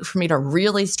 I think, for me to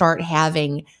really start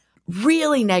having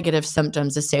really negative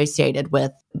symptoms associated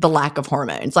with the lack of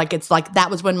hormones. It's like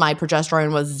that was when my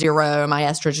progesterone was 0, my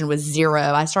estrogen was 0.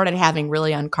 I started having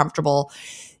really uncomfortable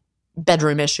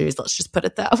bedroom issues. Let's just put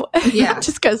it that way. Yeah. I'm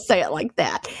just going to say it like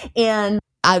that. And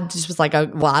I just was like,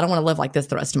 well, I don't want to live like this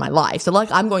the rest of my life. So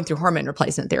I'm going through hormone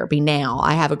replacement therapy now.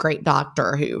 I have a great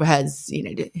doctor who has,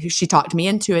 she talked me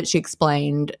into it. She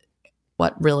explained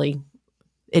what really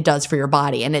it does for your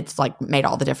body. And it's like made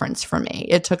all the difference for me.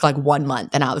 It took like 1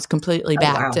 month and I was completely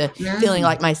back to feeling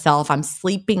like myself. I'm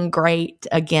sleeping great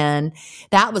again.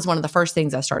 That was one of the first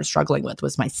things I started struggling with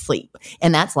was my sleep.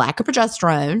 And that's lack of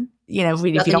progesterone. If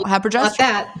you don't have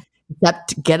progesterone,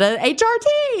 except get an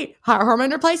HRT,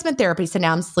 hormone replacement therapy. So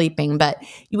now I'm sleeping. But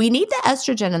we need the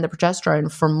estrogen and the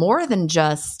progesterone for more than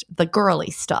just the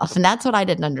girly stuff. And that's what I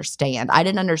didn't understand. I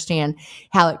didn't understand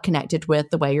how it connected with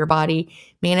the way your body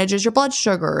manages your blood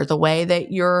sugar, the way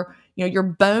that your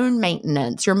bone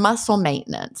maintenance, your muscle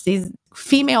maintenance. These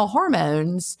female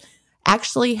hormones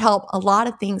actually help a lot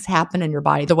of things happen in your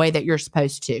body the way that you're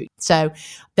supposed to. So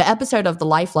the episode of the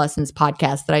Life Lessons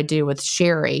podcast that I do with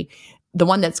Sherry, the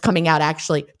one that's coming out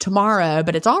actually tomorrow,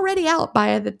 but it's already out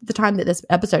by the time that this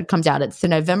episode comes out. It's the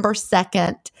November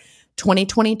 2nd,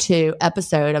 2022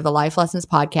 episode of the Life Lessons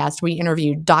podcast. We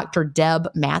interviewed Dr. Deb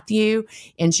Matthew,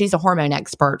 and she's a hormone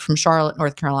expert from Charlotte,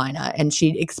 North Carolina. And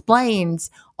she explains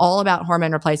all about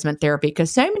hormone replacement therapy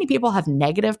because so many people have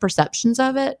negative perceptions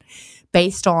of it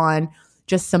based on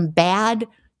just some bad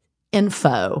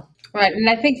info. Right. And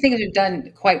I think things are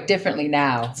done quite differently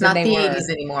now. It's not the 80s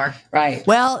anymore. Right.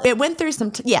 Well, it went through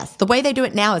some, yes, the way they do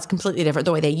it now is completely different.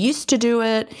 The way they used to do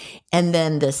it. And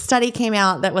then this study came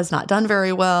out that was not done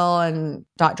very well. And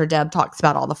Dr. Deb talks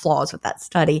about all the flaws with that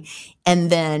study. And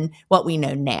then what we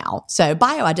know now. So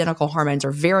bioidentical hormones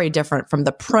are very different from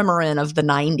the Premarin of the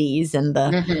 90s and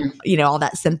the, all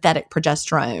that synthetic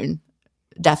progesterone.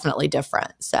 Definitely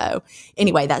different. So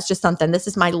anyway, that's just something. This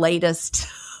is my latest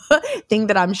thing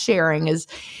that I'm sharing is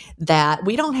that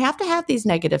we don't have to have these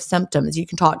negative symptoms. You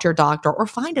can talk to your doctor or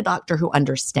find a doctor who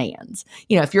understands.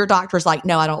 If your doctor's like,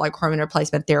 no, I don't like hormone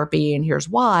replacement therapy and here's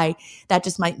why, that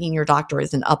just might mean your doctor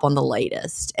isn't up on the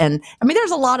latest. And I mean,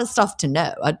 there's a lot of stuff to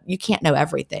know. You can't know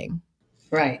everything.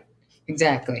 Right.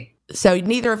 Exactly. So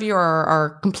neither of you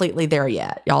are completely there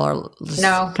yet. Y'all are just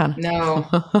no.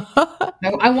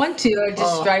 No, I want to. It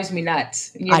just drives me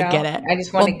nuts. I get it. I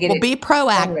just want to get it. Be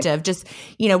proactive. Just,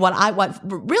 what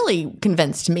really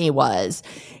convinced me was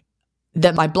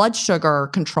that my blood sugar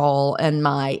control and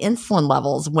my insulin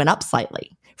levels went up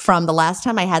slightly from the last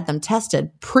time I had them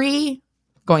tested pre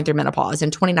going through menopause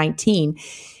in 2019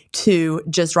 to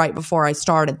just right before I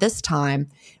started this time.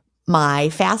 My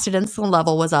fasted insulin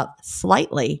level was up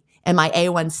slightly and my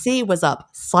A1C was up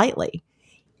slightly.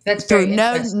 That's very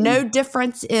interesting. No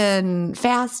difference in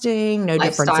fasting, no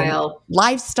difference in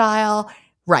lifestyle.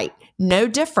 Right. No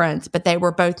difference, but they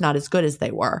were both not as good as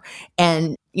they were.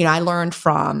 And, I learned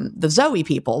from the Zoe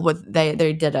people they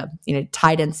did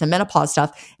tied in some menopause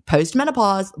stuff.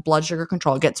 Post-menopause, blood sugar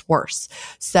control gets worse.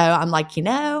 So I'm like,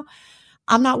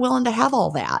 I'm not willing to have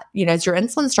all that. As your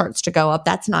insulin starts to go up,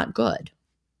 that's not good.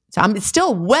 So I'm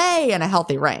still way in a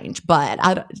healthy range, but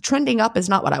trending up is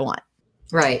not what I want.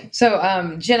 Right. So,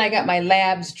 Jen, I got my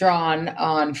labs drawn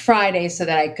on Friday so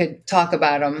that I could talk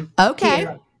about them. Okay.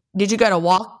 Here. Did you go to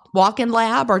walk-in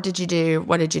lab or what did you do?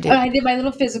 I did my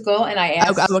little physical and I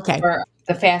asked for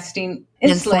the fasting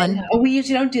insulin. Oh, we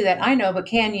usually don't do that. I know, but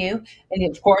can you? And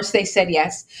of course they said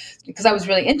yes, because I was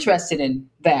really interested in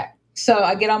that. So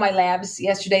I get all my labs.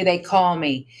 Yesterday they call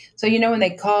me. So when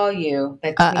they call you,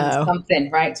 that means something,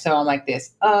 right? So I'm like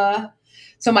this.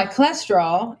 So my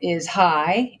cholesterol is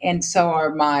high, and so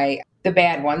are the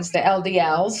bad ones, the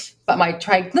LDLs, but my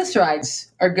triglycerides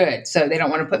are good. So they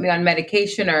don't want to put me on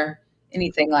medication or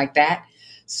anything like that.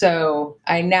 So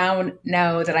I now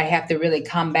know that I have to really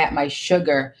combat my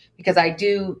sugar because I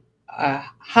do a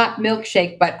hot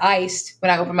milkshake, but iced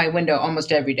when I open my window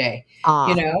almost every day,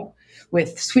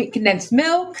 with sweet condensed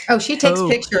milk. Oh, she takes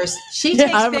pictures. She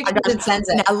takes pictures and sends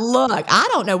it. Now, look, I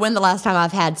don't know when the last time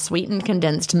I've had sweetened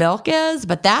condensed milk is,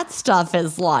 but that stuff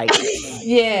is like,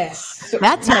 yes,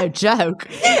 that's no joke.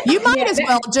 You might as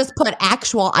well just put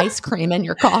actual ice cream in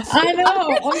your coffee. I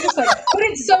know. I'm just like, but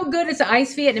it's so good. It's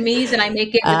iced Vietnamese, and I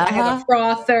make it. I have a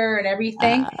frother and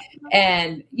everything.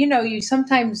 And you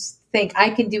sometimes think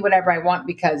I can do whatever I want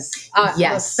because I'm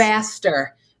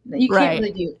faster. You can't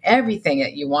really do everything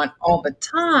that you want all the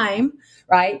time,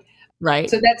 right? Right.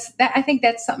 So that. I think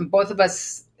that's something both of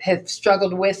us have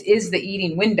struggled with, is the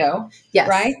eating window. Yes.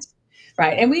 Right.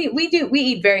 Right. And we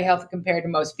eat very healthy compared to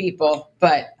most people,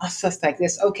 but it's just like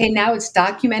this. Okay. Now it's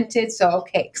documented. So,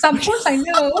 okay. Cause of course I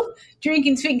know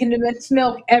drinking sweet condensed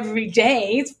milk every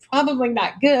day, it's probably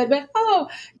not good, but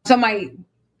so my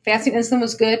fasting insulin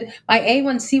was good. My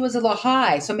A1C was a little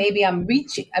high. So maybe I'm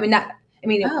reaching,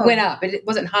 it went up, but it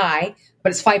wasn't high,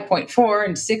 but it's 5.4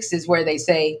 and 6 is where they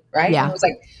say, right? Yeah. And it was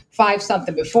like 5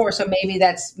 something before. So maybe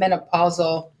that's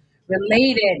menopausal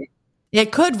related.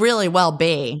 It could really well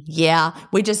be. Yeah.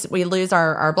 We lose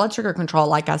our blood sugar control,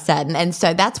 like I said. And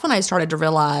so that's when I started to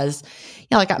realize,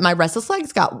 like my restless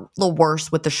legs got a little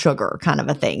worse with the sugar kind of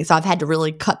a thing. So I've had to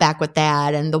really cut back with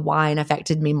that, and the wine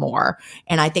affected me more.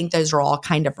 And I think those are all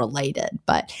kind of related.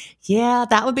 But yeah,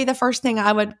 that would be the first thing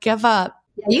I would give up.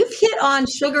 You've hit on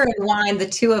sugar and wine, the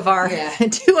two of our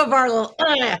little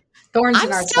thorns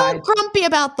in our I'm still side. grumpy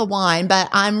about the wine, but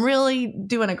I'm really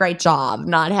doing a great job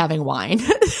not having wine.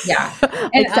 Yeah.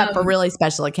 Except for really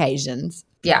special occasions.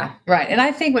 Yeah. Right. And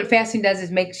I think what fasting does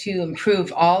is makes you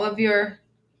improve all of your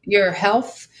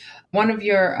health. One of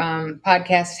your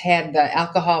podcasts had the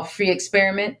alcohol-free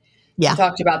experiment. Yeah. You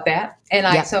talked about that.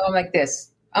 And so I'm like this,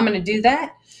 I'm going to do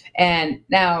that. And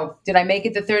now, did I make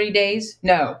it to 30 days?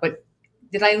 No. But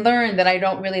did I learn that I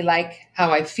don't really like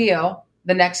how I feel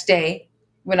the next day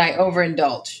when I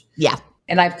overindulge? Yeah.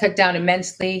 And I've cut down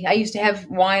immensely. I used to have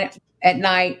wine at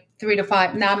night, 3 to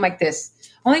 5. Now I'm like this,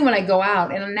 only when I go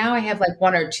out. And now I have like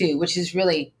 1 or 2, which is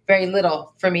really very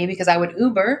little for me because I would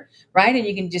Uber, right? And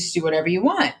you can just do whatever you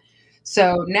want.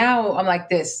 So now I'm like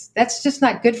this, that's just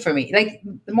not good for me. Like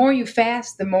the more you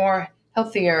fast, the more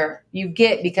healthier you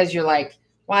get, because you're like,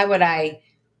 why would I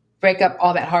break up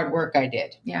all that hard work I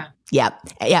did? Yeah. Yeah.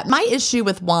 Yeah. My issue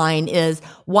with wine is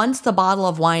once the bottle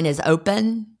of wine is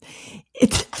open,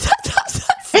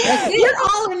 You're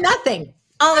all or nothing.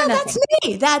 All or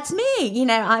nothing. That's me.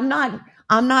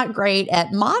 I'm not great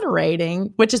at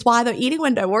moderating, which is why the eating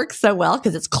window works so well,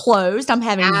 because it's closed. I'm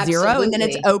having 0, and then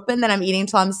it's open. Then I'm eating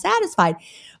until I'm satisfied.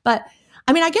 But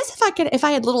I guess if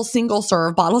I had little single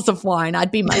serve bottles of wine,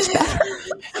 I'd be much better.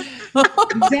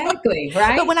 Exactly.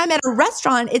 Right. But when I'm at a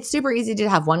restaurant, it's super easy to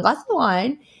have 1 glass of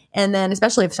wine. And then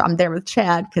especially if I'm there with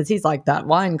Chad, because he's like, that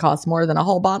wine costs more than a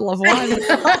whole bottle of wine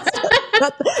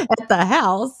at the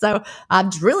house. So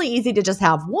it's really easy to just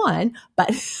have 1.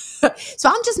 But so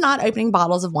I'm just not opening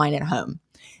bottles of wine at home.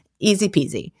 Easy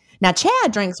peasy. Now,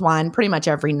 Chad drinks wine pretty much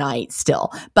every night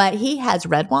still, but he has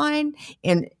red wine,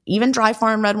 and even dry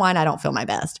farm red wine, I don't feel my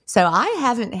best. So I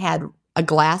haven't had a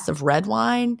glass of red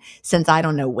wine since I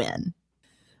don't know when.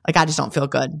 Like, I just don't feel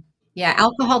good. Yeah,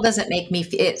 alcohol doesn't make me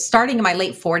starting in my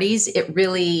late 40s, it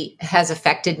really has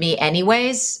affected me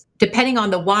anyways, depending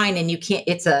on the wine, and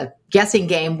it's a guessing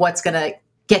game what's going to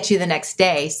get you the next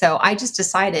day. So I just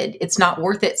decided it's not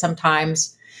worth it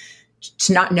sometimes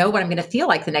to not know what I'm going to feel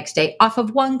like the next day off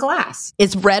of 1 glass.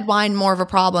 Is red wine more of a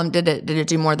problem? Did it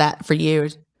do more of that for you?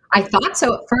 I thought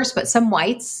so at first, but some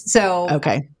whites. So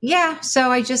okay. Yeah,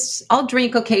 so I'll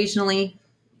drink occasionally,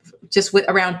 just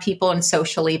around people and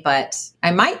socially, but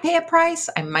I might pay a price.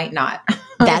 I might not.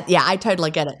 I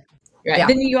totally get it. Right. Yeah.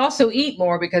 Then you also eat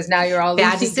more because now you're all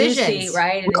bad loosey-goosey, decisions,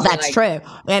 right? And that's true.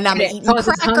 And I'm eating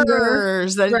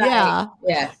crackers. And right.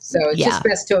 Yeah. So it's just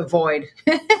best to avoid.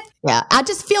 Yeah. I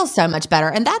just feel so much better.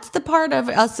 And that's the part of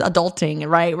us adulting,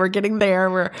 right? We're getting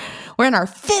there. We're in our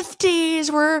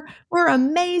 50s. We're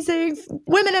amazing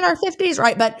women in our 50s,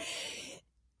 right? But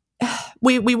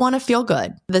we want to feel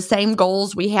good. The same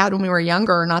goals we had when we were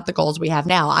younger are not the goals we have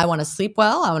now. I want to sleep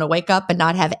well. I want to wake up and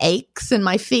not have aches in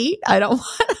my feet. I don't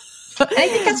want I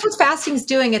think that's what fasting's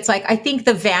doing. It's like, I think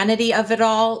the vanity of it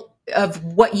all, of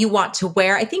what you want to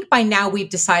wear. I think by now we've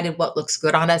decided what looks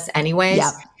good on us anyways.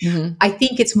 Yeah. Mm-hmm. I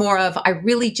think it's more of, I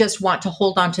really just want to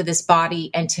hold on to this body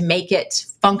and to make it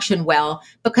function well,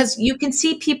 because you can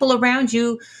see people around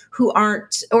you who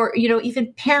aren't, or,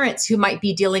 even parents who might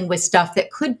be dealing with stuff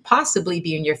that could possibly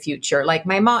be in your future. Like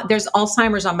my mom, there's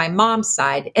Alzheimer's on my mom's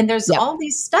side. And there's all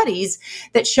these studies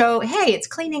that show, hey, it's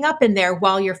cleaning up in there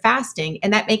while you're fasting.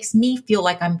 And that makes me feel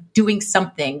like I'm doing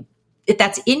something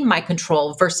that's in my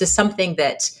control versus something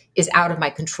that is out of my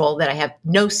control that I have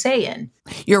no say in.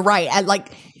 You're right.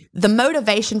 The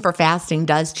motivation for fasting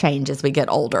does change as we get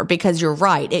older, because you're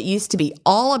right. It used to be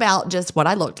all about just what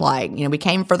I looked like. We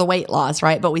came for the weight loss,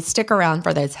 right? But we stick around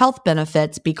for those health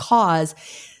benefits because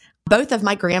both of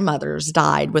my grandmothers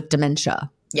died with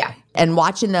dementia. Yeah. And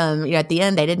watching them, at the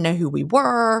end, they didn't know who we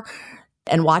were.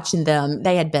 and watching them.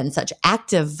 They had been such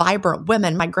active, vibrant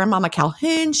women. My grandmama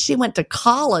Calhoun, she went to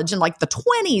college in like the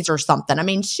 20s or something. I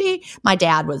mean, my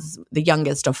dad was the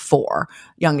youngest of four,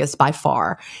 youngest by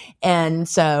far. And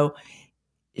so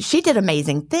she did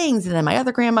amazing things. And then my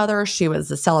other grandmother, she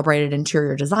was a celebrated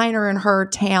interior designer in her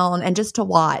town. And just to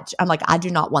watch, I'm like, I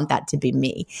do not want that to be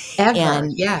me. Ever.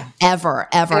 And ever.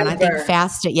 And I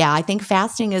think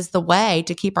fasting is the way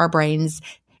to keep our brains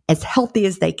as healthy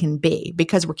as they can be,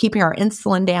 because we're keeping our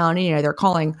insulin down. You know, they're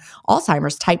calling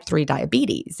Alzheimer's type 3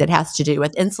 diabetes. It has to do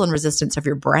with insulin resistance of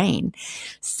your brain.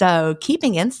 So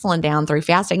keeping insulin down through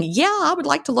fasting, I would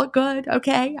like to look good.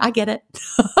 Okay, I get it.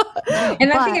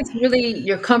 And I think it's really,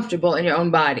 you're comfortable in your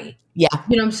own body. Yeah.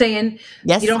 You know what I'm saying?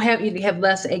 Yes. You have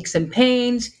less aches and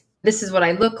pains. This is what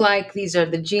I look like. These are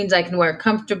the jeans I can wear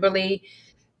comfortably.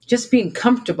 Just being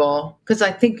comfortable, because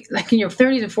I think like in your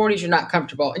 30s and 40s, you're not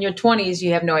comfortable. In your 20s,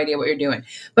 you have no idea what you're doing.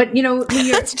 But, you know, when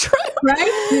you're, that's true.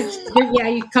 Right?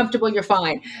 You're comfortable, you're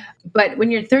fine. But when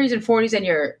you're 30s and 40s and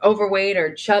you're overweight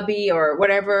or chubby or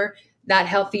whatever, not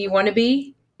healthy you want to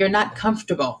be, you're not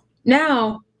comfortable.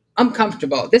 Now, I'm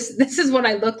comfortable. This is what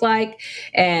I look like.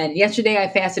 And yesterday I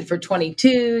fasted for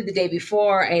 22. The day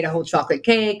before, I ate a whole chocolate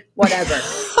cake, whatever.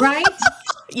 Right?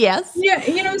 Yes. Yeah.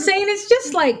 You know what I'm saying? It's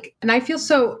just like, and I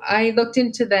looked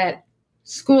into that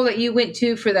school that you went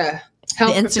to for the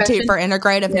health The Institute profession. for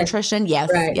Integrative Nutrition. Yes.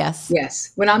 Right.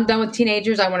 Yes. When I'm done with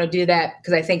teenagers, I want to do that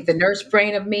because I think the nurse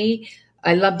brain of me,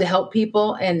 I love to help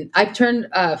people. And I've turned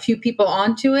a few people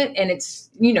onto it. And it's,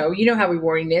 you know how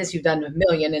rewarding it is. You've done 1.5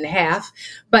 million.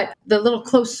 But the little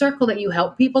close circle that you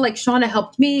help people, like Shauna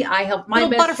helped me. I helped my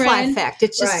best butterfly friend. effect.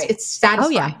 It's just, it's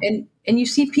satisfying. Oh, yeah. And you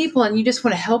see people and you just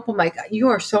want to help them. Like, you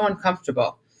are so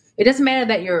uncomfortable. It doesn't matter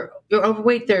that you're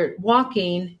overweight. They're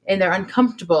walking and they're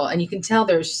uncomfortable and you can tell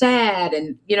they're sad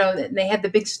and, they have the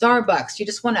big Starbucks. You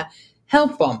just want to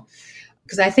help them.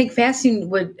 Because I think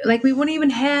fasting would, we wouldn't even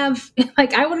have,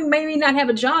 I wouldn't maybe not have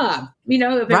a job,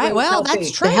 if right. Well,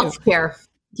 that's true. The healthcare.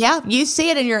 Yeah. You see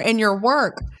it in your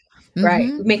work. Mm-hmm.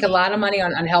 Right. We make a lot of money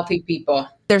on unhealthy people.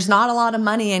 There's not a lot of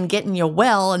money in getting you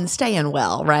well and staying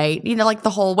well, right? Like the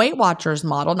whole Weight Watchers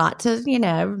model, not to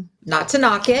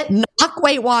knock it. Knock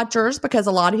Weight Watchers, because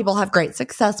a lot of people have great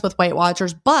success with Weight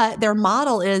Watchers, but their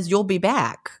model is you'll be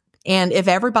back. And if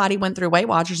everybody went through Weight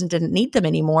Watchers and didn't need them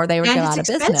anymore, they would go out of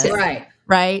business.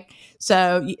 Right.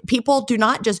 So people do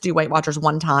not just do Weight Watchers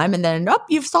one time and then,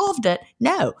 you've solved it.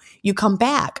 No, you come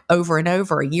back over and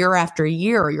over, year after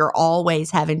year. You're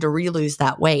always having to re-lose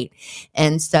that weight.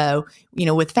 And so,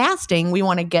 with fasting, we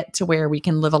want to get to where we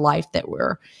can live a life that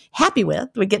we're happy with.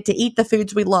 We get to eat the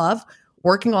foods we love,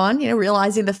 working on,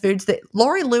 realizing the foods that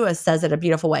Lori Lewis says it a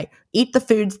beautiful way. Eat the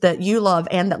foods that you love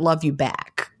and that love you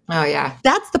back. Oh, yeah.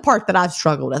 That's the part that I've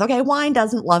struggled with. Okay, wine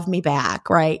doesn't love me back,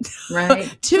 right?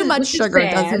 Right. Too much sugar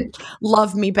doesn't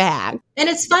love me back. And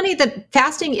it's funny that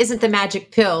fasting isn't the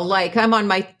magic pill. Like, I'm on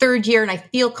my 3rd year and I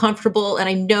feel comfortable and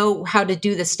I know how to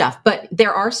do this stuff. But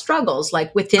there are struggles.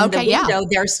 Like within the window,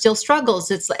 there are still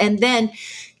struggles. And then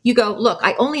you go, look,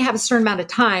 I only have a certain amount of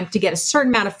time to get a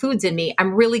certain amount of foods in me.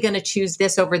 I'm really going to choose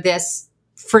this over this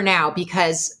for now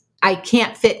because I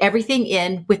can't fit everything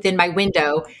in within my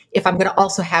window if I'm going to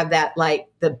also have that, like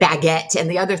the baguette and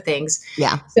the other things.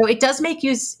 Yeah. So it does make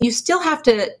you still have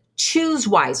to choose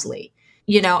wisely,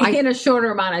 in a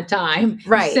shorter amount of time.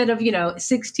 Right. Instead of,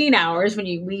 16 hours when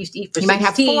we used to eat for 16. You might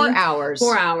have 4 hours.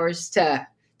 4 hours to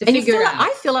and figure it out.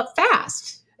 I fill up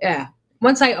fast. Yeah.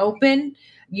 Once I open,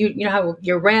 you know how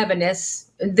you're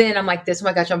ravenous. And then I'm like this, oh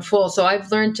my gosh, I'm full. So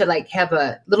I've learned to have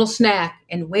a little snack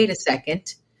and wait a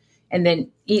second and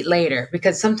then eat later.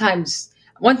 Because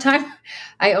one time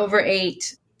I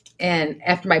overate and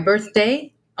on my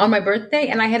birthday,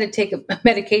 and I had to take a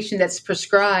medication that's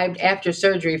prescribed after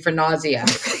surgery for nausea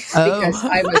because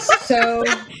I was so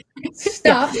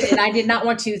stuffed and I did not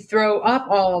want to throw up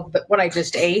all of what I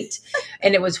just ate.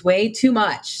 And it was way too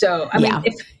much. So, I mean,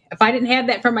 if I didn't have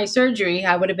that from my surgery,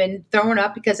 I would have been throwing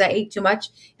up because I ate too much.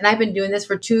 And I've been doing this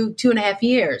for 2.5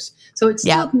 years. So it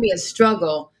still can be a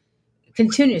struggle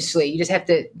continuously. You just have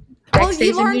to. Well,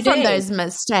 you learn from those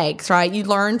mistakes, right? You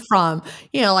learn from,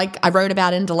 like I wrote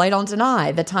about in Delayed on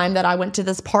Deny, the time that I went to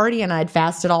this party and I'd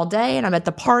fasted all day and I'm at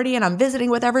the party and I'm visiting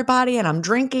with everybody and I'm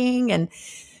drinking and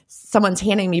someone's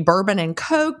handing me bourbon and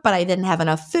Coke, but I didn't have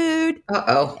enough food.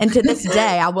 Uh-oh. And to this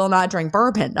day, I will not drink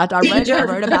bourbon. I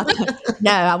wrote about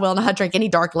no, I will not drink any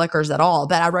dark liquors at all.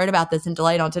 But I wrote about this in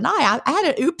Delayed on Deny. I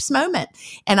had an oops moment.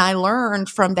 And I learned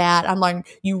from that. I'm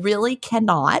like, you really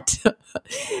cannot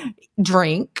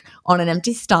drink on an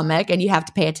empty stomach and you have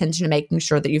to pay attention to making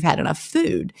sure that you've had enough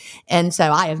food. And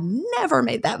so I have never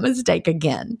made that mistake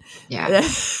again. Yeah.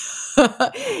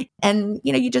 And,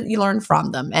 you learn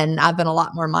from them. And I've been a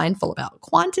lot more mindful about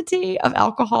quantity of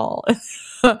alcohol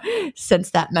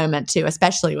since that moment too,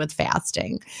 especially with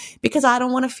fasting, because I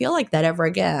don't want to feel like that ever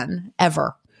again,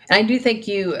 ever. I do think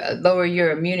you lower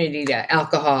your immunity to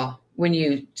alcohol when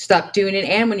you stop doing it.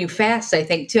 And when you fast, I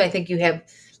think you have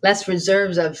less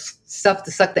reserves of stuff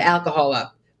to suck the alcohol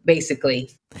up, basically.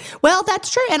 Well,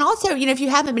 that's true. And also, if you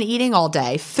haven't been eating all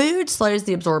day, food slows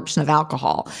the absorption of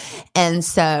alcohol. And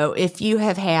so if you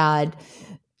have had,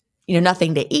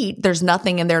 nothing to eat, there's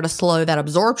nothing in there to slow that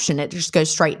absorption. It just goes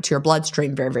straight to your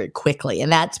bloodstream very, very quickly. And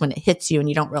that's when it hits you and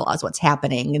you don't realize what's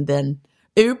happening. And then,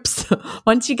 oops,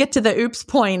 once you get to the oops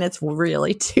point, it's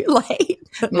really too late.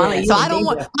 Molly, so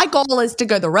my goal is to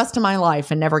go the rest of my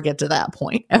life and never get to that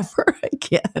point ever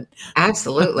again.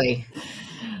 Absolutely.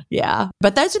 Yeah.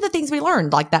 But those are the things we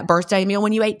learned, like that birthday meal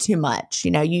when you ate too much.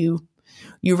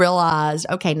 You realize,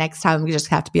 okay, next time we just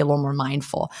have to be a little more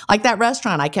mindful. Like that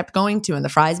restaurant I kept going to and the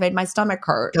fries made my stomach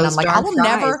hurt. Those and I'm like, I will fries.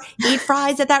 never eat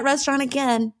fries at that restaurant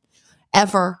again,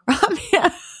 ever.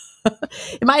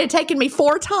 It might have taken me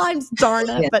 4 times, darn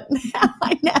it, but now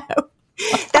I know.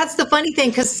 That's the funny thing,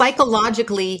 because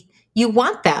psychologically, you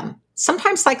want them.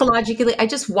 Sometimes psychologically, I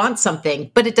just want something,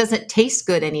 but it doesn't taste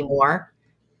good anymore.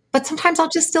 But sometimes I'll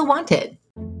just still want it.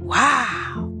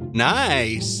 Wow.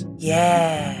 Nice.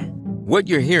 Yeah. What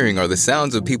you're hearing are the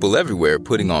sounds of people everywhere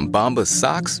putting on Bombas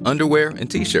socks, underwear, and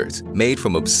T-shirts made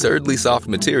from absurdly soft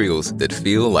materials that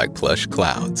feel like plush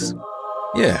clouds.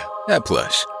 Yeah, that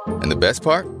plush. And the best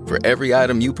part? For every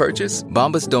item you purchase,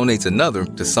 Bombas donates another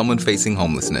to someone facing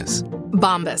homelessness.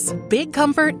 Bombas. Big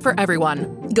comfort for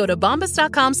everyone. Go to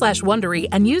bombas.com/Wondery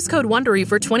and use code Wondery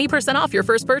for 20% off your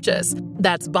first purchase.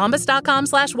 That's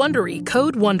bombas.com/Wondery,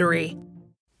 code Wondery.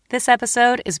 This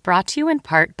episode is brought to you in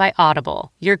part by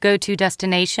Audible, your go-to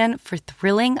destination for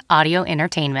thrilling audio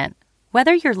entertainment.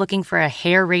 Whether you're looking for a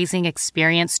hair-raising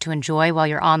experience to enjoy while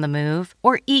you're on the move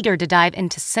or eager to dive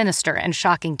into sinister and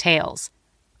shocking tales,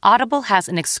 Audible has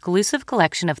an exclusive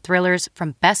collection of thrillers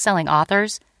from best-selling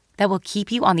authors that will keep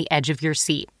you on the edge of your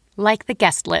seat, like The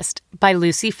Guest List by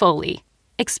Lucy Foley.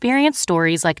 Experience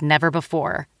stories like never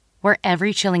before, where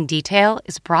every chilling detail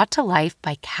is brought to life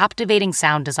by captivating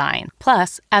sound design.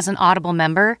 Plus, as an Audible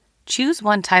member, choose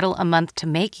one title a month to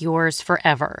make yours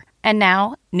forever. And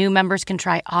now, new members can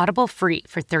try Audible free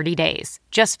for 30 days.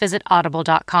 Just visit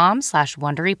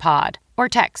audible.com/WonderyPod or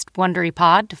text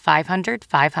WonderyPod to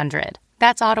 500-500.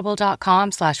 That's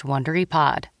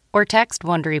audible.com/WonderyPod or text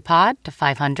WonderyPod to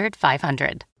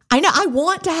 500-500. I know. I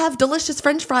want to have delicious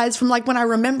French fries from like when I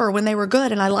remember when they were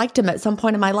good and I liked them at some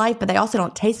point in my life, but they also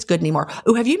don't taste good anymore.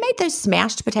 Oh, have you made those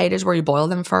smashed potatoes where you boil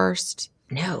them first?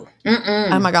 No.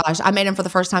 Oh my gosh. I made them for the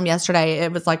first time yesterday.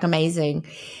 It was like amazing.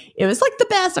 It was like the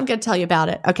best. I'm going to tell you about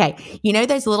it. Okay. You know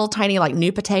those little tiny like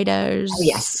new potatoes? Oh,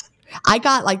 yes. I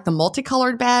got like the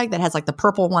multicolored bag that has like the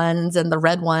purple ones and the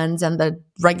red ones and the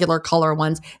regular color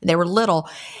ones. They were little.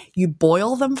 You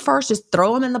boil them first. Just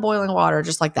throw them in the boiling water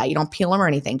just like that. You don't peel them or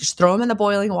anything. Just throw them in the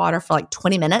boiling water for like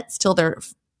 20 minutes till they're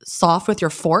soft with your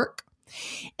fork.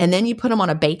 And then you put them on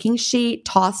a baking sheet,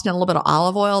 tossed in a little bit of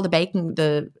olive oil.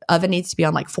 The oven needs to be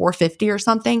on like 450 or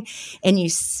something. And you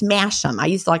smash them. I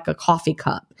used like a coffee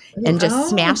cup and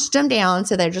just smashed them down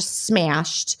so they're just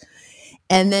smashed.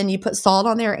 And then you put salt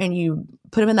on there and you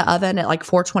put them in the oven at like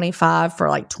 425 for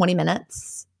like 20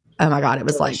 minutes. Oh my God, it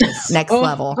was like next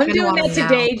level. I'm doing that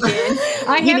today, Jen.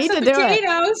 I have some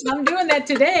potatoes. I'm doing that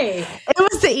today.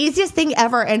 It was the easiest thing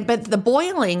ever. But the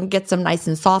boiling gets them nice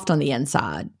and soft on the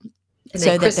inside. And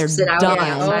so that they're done.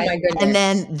 Yeah. Oh my goodness.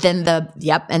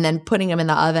 And then putting them in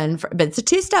the oven. But it's a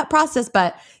 2-step process,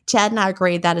 but Chad and I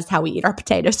agreed that is how we eat our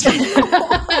potatoes.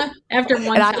 After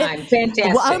one time.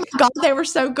 Fantastic. Well, oh my God, they were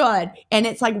so good. And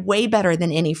it's like way better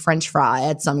than any French fry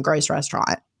at some gross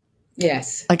restaurant.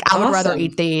 Yes. Like I would rather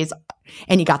eat these.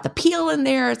 And you got the peel in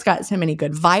there. It's got so many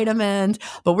good vitamins.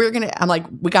 But I'm like,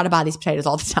 we got to buy these potatoes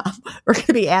all the time. We're going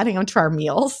to be adding them to our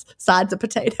meals, sides of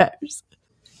potatoes.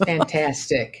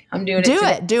 Fantastic. I'm doing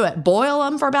it. Do it. Boil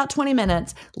them for about 20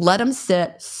 minutes. Let them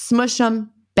sit. Smush them.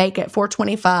 Bake at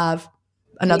 425.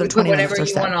 Another 20 minutes or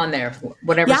so. Whatever you want on there.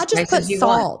 Whatever. Yeah, I just put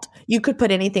salt. You could put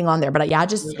anything on there, but I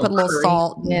just put a little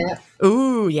salt. Yeah.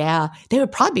 Ooh, yeah. They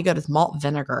would probably be good with malt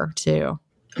vinegar too.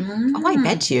 Oh, I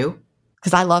bet you.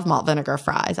 Because I love malt vinegar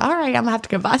fries. All right, I'm going to have to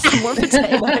go buy some more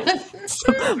potatoes.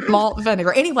 Some malt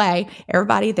vinegar. Anyway,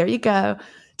 everybody, there you go.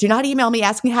 Do not email me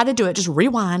asking how to do it. Just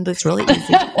rewind. It's really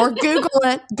easy. Or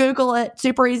Google it.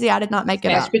 Super easy. I did not make it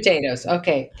up. Mashed potatoes.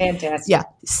 Okay. Fantastic. Yeah.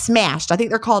 Smashed. I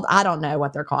think they're called, I don't know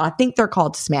what they're called. I think they're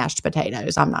called smashed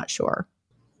potatoes. I'm not sure.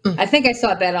 I think I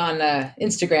saw that on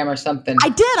Instagram or something. I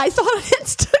did. I saw it on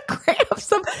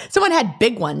Instagram. Someone had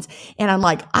big ones. And I'm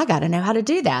like, I got to know how to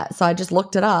do that. So I just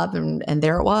looked it up and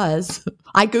there it was.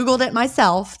 I Googled it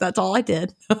myself. That's all I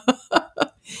did.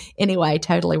 Anyway,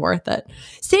 totally worth it.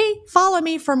 See, follow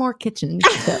me for more kitchen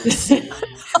tips.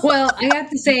 Well, I have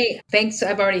to say, thanks.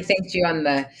 I've already thanked you on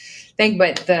the thing,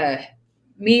 but the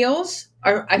meals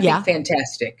are, I think,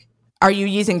 fantastic. Are you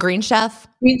using Green Chef?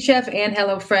 Green Chef and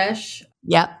HelloFresh.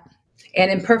 Yep.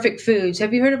 And Imperfect Foods.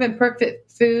 Have you heard of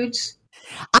Imperfect Foods?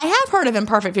 I have heard of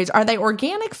Imperfect Foods. Are they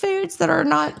organic foods that are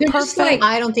not They're perfect? just like,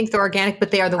 I don't think they're organic,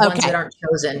 but they are the ones that aren't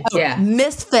chosen. yeah.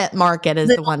 Misfit Market is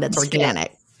the one that's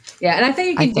organic. Yeah, and I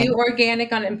think you can do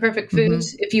organic on Imperfect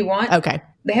Foods if you want. Okay.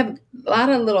 They have a lot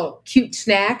of little cute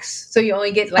snacks, so you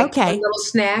only get like a little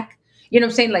snack. You know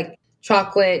what I'm saying? Like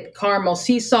chocolate, caramel,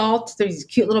 sea salt. There's these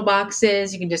cute little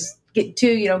boxes. You can just get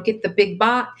two. You don't get the big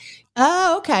box.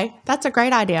 Oh, okay. That's a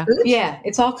great idea. Yeah,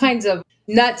 it's all kinds of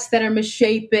nuts that are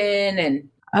misshapen and.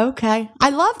 Okay. I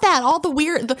love that. All the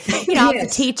weird, as a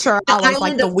teacher, I was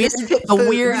like the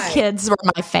weird kids were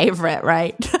my favorite,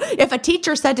 right? If a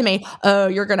teacher said to me, oh,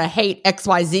 you're going to hate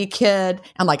XYZ kid,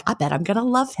 I'm like, I bet I'm going to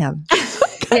love him.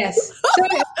 Yes. So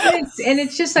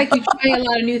it's just like you try a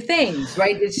lot of new things,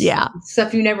 right? It's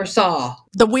stuff you never saw.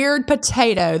 The weird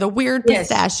potato, the weird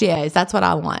pistachios. That's what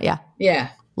I want. Yeah. Yeah.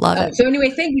 Love it. So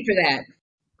anyway, thank you for that.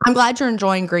 I'm glad you're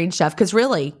enjoying Green Chef because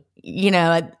really,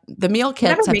 the meal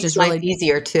kits have just really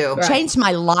easier too. Changed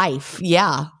my life.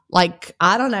 Yeah. Like,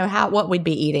 I don't know what we'd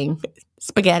be eating.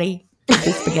 Spaghetti.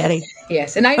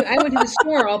 Yes. And I went to the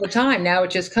store all the time. Now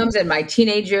it just comes in. My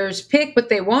teenagers pick what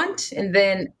they want. And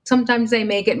then sometimes they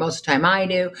make it. Most of the time I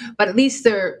do. But at least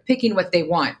they're picking what they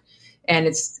want. And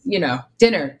it's,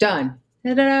 dinner done.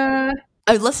 Ta-da!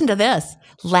 Oh, listen to this.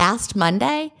 Last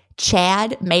Monday,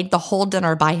 Chad made the whole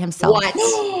dinner by himself. What?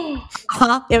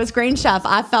 It was Green Chef.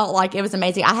 I felt like it was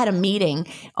amazing. I had a meeting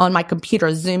on my computer,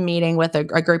 a Zoom meeting with a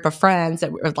group of friends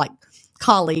that were like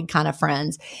colleague kind of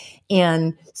friends.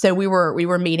 And so we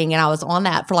were meeting and I was on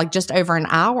that for like just over an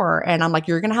hour. And I'm like,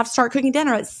 you're going to have to start cooking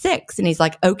dinner at 6. And he's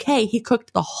like, okay. He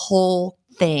cooked the whole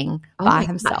thing by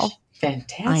himself. Gosh.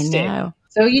 Fantastic. I know.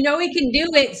 So he can do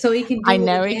it. So he can do it. I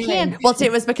know he can. Well, see,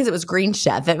 it was because it was Green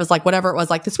Chef. It was like whatever it was,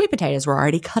 like the sweet potatoes were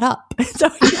already cut up. So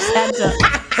he just had to.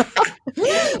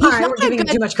 All right, we're giving him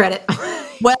too much credit.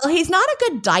 Well, he's not a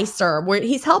good dicer.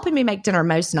 He's helping me make dinner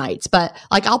most nights, but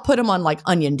like I'll put him on like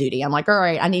onion duty. I'm like, all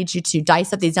right, I need you to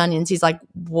dice up these onions. He's like,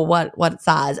 well, what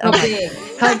size? How big?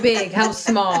 How big? How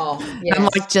small? Yes. I'm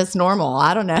like, just normal.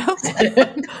 I don't know.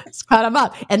 Just cut them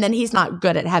up. And then he's not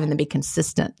good at having them be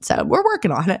consistent. So we're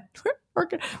working on it.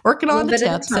 Working on the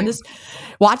tips and just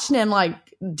watching him like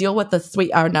deal with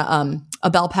a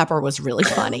bell pepper was really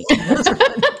funny.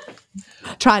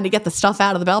 Trying to get the stuff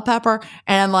out of the bell pepper.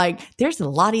 And I'm like, there's a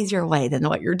lot easier way than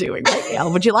what you're doing right now.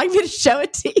 Would you like me to show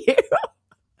it to you?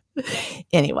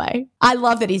 Anyway, I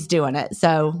love that he's doing it.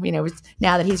 So,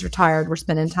 now that he's retired, we're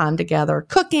spending time together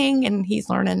cooking and he's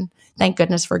learning. Thank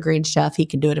goodness for Green Chef. He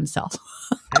can do it himself.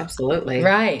 Absolutely.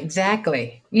 Right.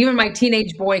 Exactly. Even my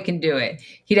teenage boy can do it.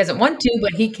 He doesn't want to,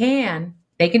 but he can.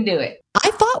 They can do it.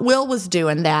 I thought Will was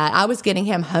doing that. I was getting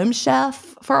him Home Chef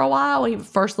for a while. He was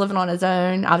first living on his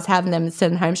own. I was having them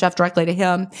send Home Chef directly to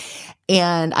him.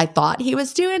 And I thought he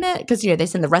was doing it because, they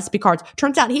send the recipe cards.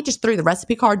 Turns out he just threw the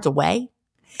recipe cards away.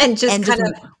 And just kind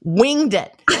of winged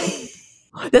it.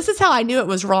 This is how I knew it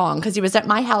was wrong because he was at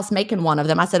my house making one of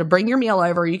them. I said, bring your meal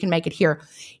over. You can make it here.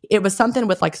 It was something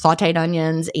with like sauteed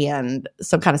onions and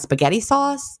some kind of spaghetti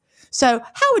sauce. So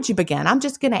how would you begin? I'm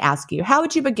just going to ask you, how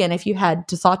would you begin if you had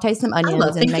to saute some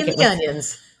onions and make it with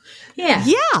onions? Yeah.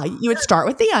 Yeah. You would start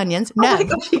with the onions. No, oh my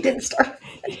gosh, he didn't start.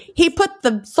 He put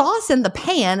the sauce in the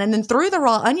pan and then threw the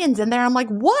raw onions in there. I'm like,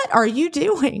 what are you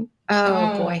doing?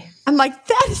 Oh boy. I'm like,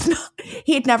 that is not,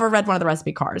 he had never read one of the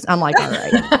recipe cards. I'm like, all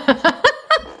right.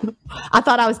 I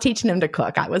thought I was teaching him to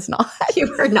cook. I was not.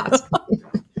 You were not.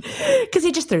 Because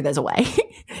he just threw those away.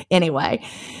 Anyway.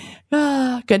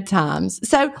 Good times.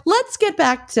 So let's get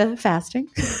back to fasting.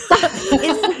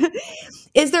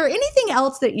 Is there anything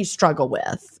else that you struggle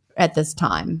with at this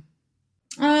time?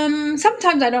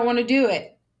 Sometimes I don't want to do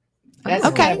it. That's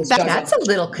okay. That's a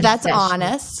little confession. That's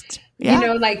honest.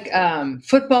 Yeah. Like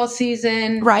football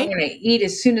season. Right. I'm going to eat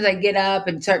as soon as I get up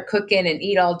and start cooking and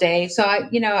eat all day. So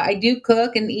I do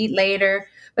cook and eat later.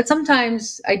 But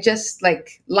sometimes I just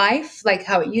like life, like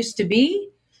how it used to be.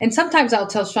 And sometimes I'll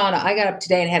tell Shauna, I got up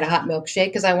today and had a hot milkshake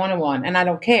because I wanted one and I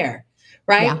don't care.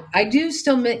 Right. Yeah. I do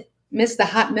still miss the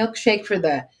hot milkshake for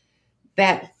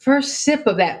that first sip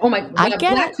of that. Oh my,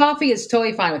 black coffee is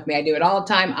totally fine with me. I do it all the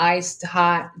time. Iced,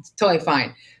 hot, it's totally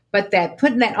fine. But that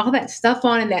putting that all that stuff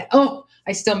on and that,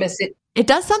 I still miss it. It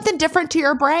does something different to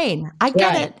your brain. I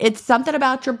get Right. it. It's something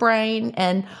about your brain,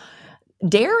 and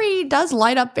dairy does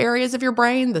light up areas of your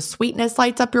brain. The sweetness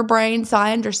lights up your brain. So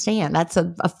I understand that's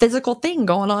a physical thing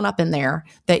going on up in there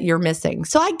that you're missing.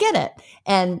 So I get it.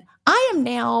 And I am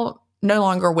now no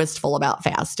longer wistful about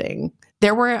fasting.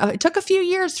 It took a few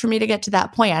years for me to get to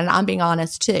that point. And I'm being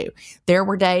honest too. There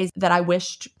were days that I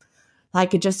wished I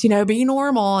could just, be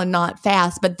normal and not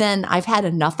fast. But then I've had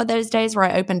enough of those days where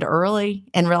I opened early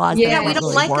and realized that it we don't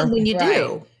really like worth them when it. you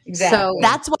do. Exactly. So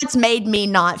That's what's made me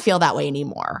not feel that way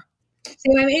anymore.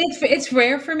 So, I mean, it's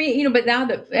rare for me, but now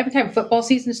that every time football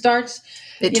season starts,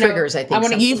 it triggers, I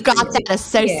think. You've got that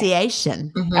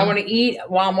association. Yeah. Mm-hmm. I want to eat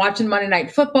while I'm watching Monday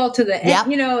Night Football to the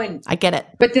end, and I get it.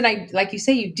 But then like you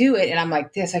say, you do it, and I'm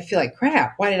like, I feel like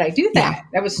crap. Why did I do that? Yeah.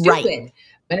 That was stupid. Right.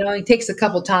 But it only takes a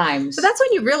couple times. But that's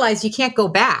when you realize you can't go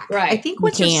back. Right. I think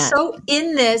once you're so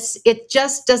in this, it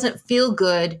just doesn't feel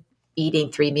good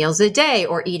eating 3 meals a day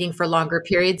or eating for longer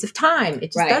periods of time.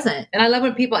 It just doesn't. And I love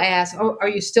when people ask, are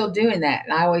you still doing that?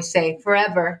 And I always say,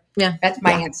 forever. Yeah. That's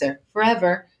my answer.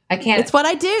 Forever. I can't. It's what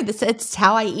I do. It's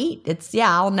how I eat.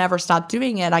 I'll never stop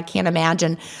doing it. I can't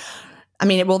imagine. I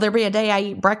mean, will there be a day I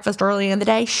eat breakfast early in the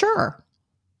day? Sure.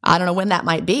 I don't know when that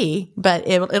might be, but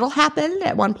it'll happen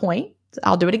at one point.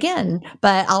 I'll do it again.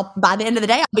 But by the end of the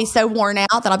day, I'll be so worn out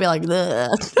that I'll be like,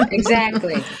 ugh.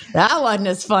 Exactly. That wasn't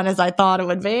as fun as I thought it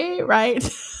would be, right?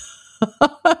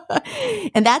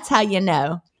 And that's how you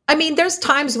know. I mean, there's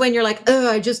times when you're like,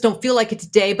 I just don't feel like it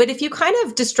today. But if you kind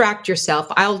of distract yourself,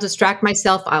 I'll distract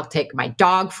myself. I'll take my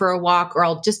dog for a walk, or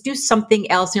I'll just do something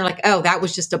else. And you're like, that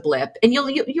was just a blip. And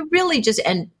you really just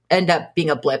end up being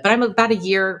a blip. But I'm about a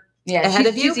year ahead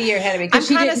of you. She's a year ahead of me because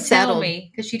she didn't tell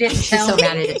me. Because she didn't tell me. She's so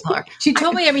mad I didn't tell her. She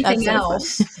told me everything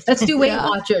else. Let's do Weight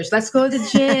Watchers. Let's go to the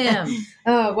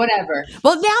gym. Whatever.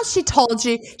 Well, now she told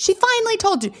you. She finally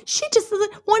told you. She just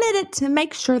wanted it to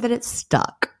make sure that it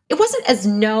stuck. It wasn't as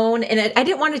known, and I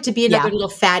didn't want it to be another little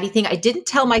fatty thing. I didn't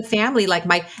tell my family,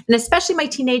 and especially my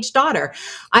teenage daughter.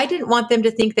 I didn't want them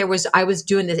to think I was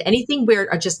doing this anything weird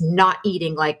or just not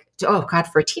eating. Like, oh God,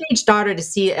 for a teenage daughter to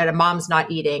see a mom's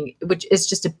not eating, which is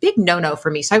just a big no-no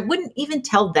for me. So I wouldn't even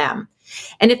tell them.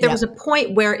 And if there was a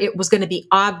point where it was going to be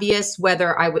obvious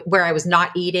where I was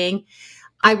not eating,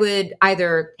 I would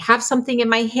either have something in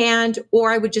my hand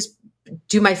or I would just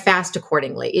do my fast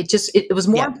accordingly. It was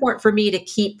more important for me to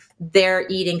keep their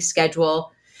eating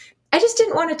schedule. I just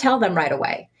didn't want to tell them right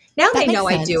away. Now they know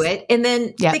I do it, and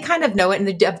then they kind of know it, and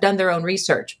they've done their own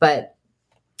research, but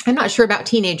I'm not sure about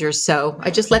teenagers. So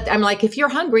I just I'm like, if you're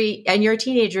hungry and you're a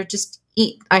teenager, just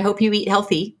eat. I hope you eat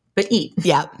healthy, but eat.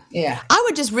 Yeah. Yeah. I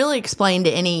would just really explain to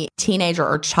any teenager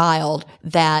or child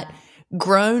that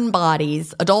grown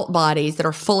bodies, adult bodies that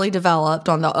are fully developed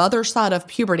on the other side of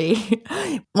puberty,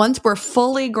 once we're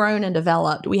fully grown and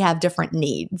developed, we have different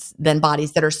needs than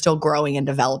bodies that are still growing and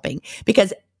developing.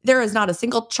 Because there is not a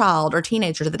single child or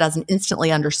teenager that doesn't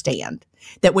instantly understand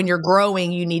that when you're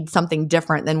growing, you need something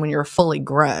different than when you're fully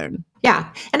grown.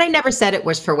 Yeah. And I never said it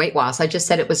was for weight loss. I just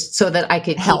said it was so that I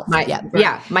could help.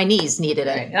 My knees needed it.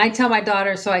 Right. And I tell my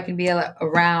daughter so I can be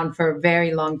around for a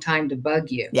very long time to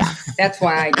bug you. Yeah. That's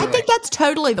why I do it. I think that's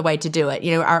totally the way to do it.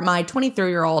 My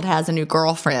 23-year-old has a new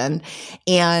girlfriend,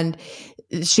 and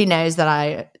she knows that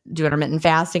I do intermittent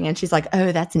fasting, and she's like,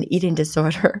 "Oh, that's an eating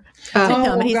disorder."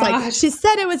 And he's like, "She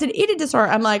said it was an eating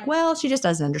disorder." I'm like, "Well, she just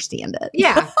doesn't understand it."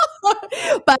 Yeah.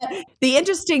 But the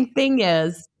interesting thing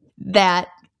is that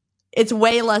it's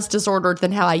way less disordered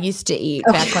than how I used to eat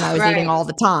back when I was eating all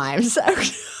the time. So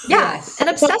yes, and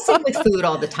obsessing with food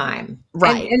all the time.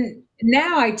 Right. And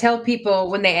now I tell people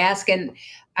when they ask, and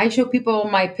I show people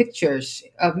my pictures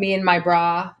of me in my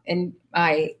bra and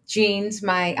my jeans,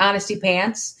 my honesty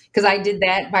pants, because I did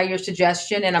that by your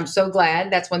suggestion, and I'm so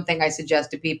glad. That's one thing I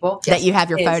suggest to people. That you have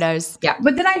your photos. Yeah.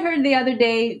 But then I heard the other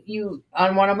day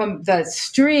on one of them, the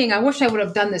string. I wish I would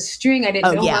have done the string. I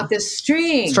didn't know about this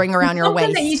string. String around your waist.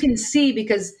 Something that you can see,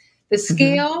 because the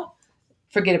scale,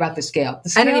 forget about the scale. The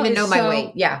scale I don't even know my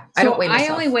weight. Yeah. I don't weigh myself.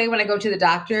 I only weigh when I go to the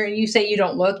doctor, and you say you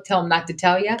don't look, tell them not to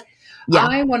tell you. Yeah.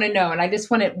 I want to know, and I just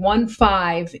want it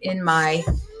 1.5 in my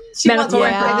medical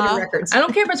records. I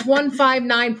don't care if it's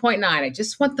 159.9. I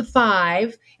just want the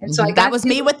 5. And so that was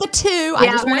me with the 2. I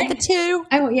just wanted the 2.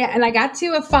 And I got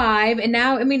to a 5, and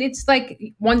now it's like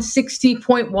 160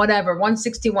 point whatever,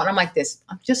 161. I'm like this.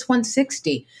 I'm just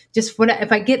 160. Just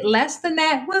if I get less than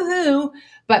that, woohoo!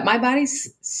 But my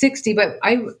body's 60. But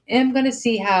I am going to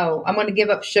see how I'm going to give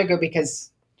up sugar,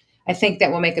 because I think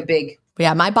that will make a big.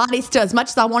 Yeah, my body still, as much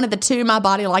as I wanted the 2, my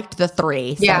body liked the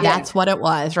 3. So that's what it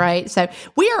was, right? So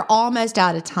we are almost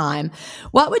out of time.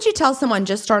 What would you tell someone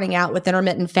just starting out with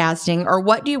intermittent fasting, or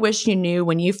what do you wish you knew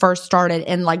when you first started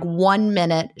in like 1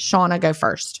 minute? Shauna, go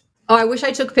first. Oh, I wish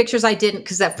I took pictures. I didn't,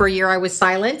 because that for a year I was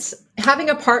silent. Having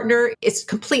a partner, it's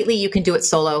completely, you can do it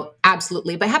solo.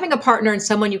 Absolutely. But having a partner and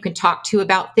someone you can talk to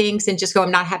about things and just go,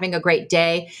 I'm not having a great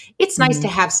day. It's nice to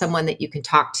have someone that you can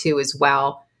talk to as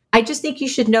well. I just think you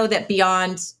should know that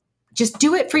beyond, just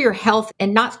do it for your health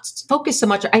and not focus so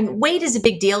much. Weight is a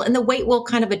big deal and the weight will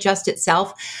kind of adjust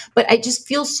itself. But I just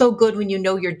feel so good when you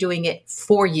know you're doing it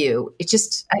for you. It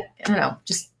just, I don't know,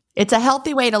 just. It's a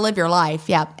healthy way to live your life.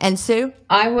 Yeah. And Sue?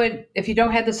 I would, if you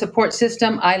don't have the support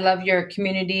system, I love your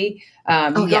community.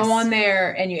 You go on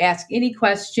there and you ask any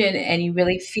question and you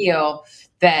really feel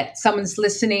that someone's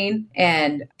listening,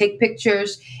 and take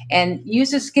pictures and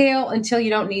use a scale until you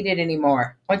don't need it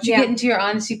anymore. Once you get into your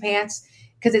honesty pants,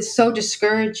 because it's so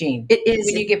discouraging. It is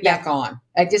when you get back on.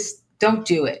 I just don't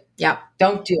do it. Yeah.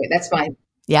 Don't do it. That's my.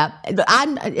 Yeah.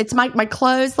 It's my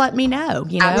clothes let me know,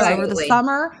 over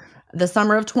the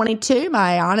summer of 22,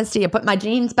 my honesty, I put my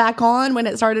jeans back on when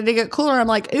it started to get cooler. I'm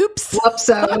like, oops.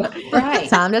 Right.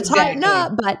 Time to tighten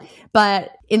up.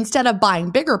 But instead of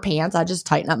buying bigger pants, I just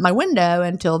tighten up my window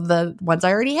until the ones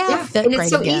I already have fit and great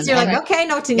it's so again. easy. You're like, okay, I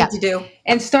know what you need to do.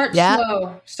 And start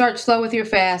slow. Start slow with your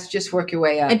fast. Just work your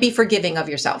way up. And be forgiving of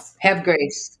yourself. Have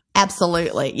grace.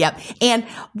 Absolutely. Yep. And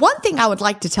one thing I would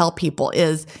like to tell people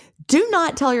is, do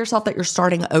not tell yourself that you're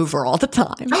starting over all the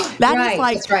time.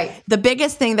 That's right. The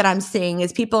biggest thing that I'm seeing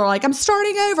is people are like, I'm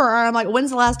starting over. Or I'm like,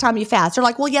 when's the last time you fast? They're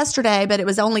like, well, yesterday, but it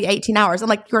was only 18 hours. I'm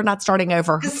like, you're not starting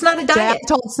over. It's not a diet. I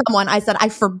told someone, I said, I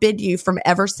forbid you from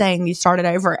ever saying you started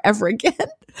over ever again.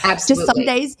 Absolutely. Just some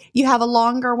days you have a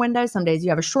longer window. Some days you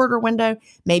have a shorter window.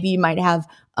 Maybe you might have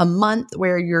a month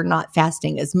where you're not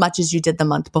fasting as much as you did the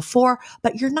month before,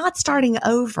 but you're not starting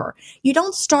over. You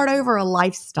don't start over a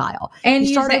lifestyle. And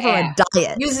you start over a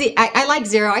diet. I like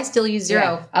Zero. I still use Zero.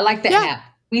 Yeah, I like the app.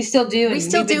 We still do. We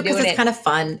still do because it's kind of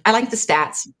fun. I like the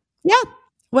stats. Yeah.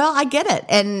 Well, I get it.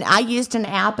 And I used an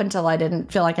app until I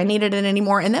didn't feel like I needed it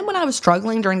anymore. And then when I was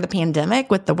struggling during the pandemic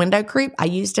with the window creep, I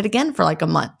used it again for like a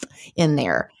month in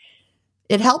there.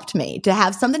 It helped me to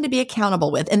have something to be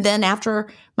accountable with. And then after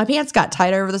my pants got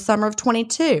tight over the summer of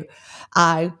 22,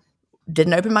 I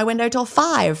didn't open my window till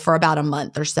 5 for about a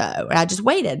month or so. I just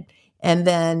waited. And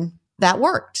then that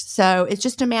worked. So it's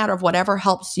just a matter of whatever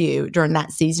helps you during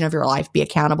that season of your life, be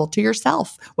accountable to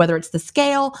yourself, whether it's the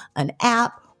scale, an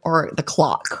app, or the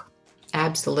clock.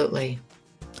 Absolutely.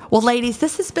 Well, ladies,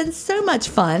 this has been so much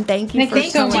fun. Thank you for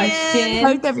so much, Jen.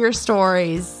 Both of your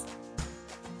stories.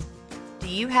 Do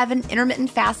you have an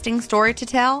intermittent fasting story to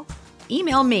tell?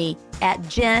 Email me at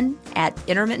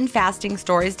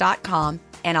jen@intermittentfastingstories.com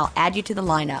and I'll add you to the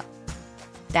lineup.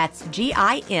 That's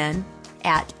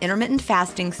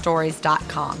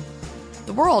GIN@intermittentfastingstories.com.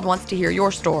 The world wants to hear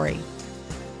your story.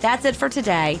 That's it for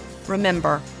today.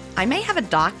 Remember, I may have a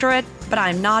doctorate, but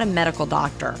I'm not a medical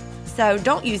doctor. So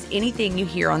don't use anything you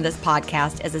hear on this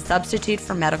podcast as a substitute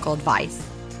for medical advice.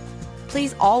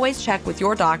 Please always check with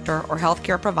your doctor or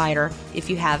healthcare provider if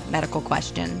you have medical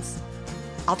questions.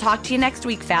 I'll talk to you next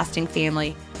week, Fasting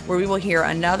Family, where we will hear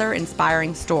another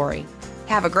inspiring story.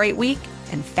 Have a great week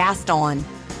and fast on.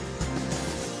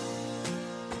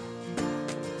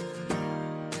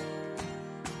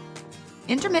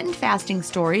 Intermittent Fasting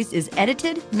Stories is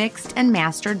edited, mixed, and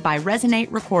mastered by Resonate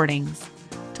Recordings.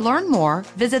 To learn more,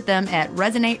 visit them at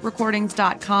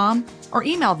resonaterecordings.com or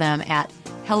email them at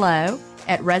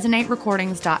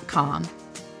hello@resonaterecordings.com.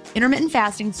 Intermittent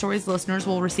Fasting Stories listeners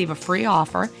will receive a free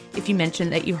offer if you mention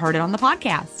that you heard it on the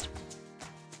podcast.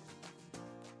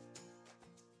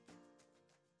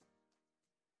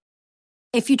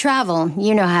 If you travel,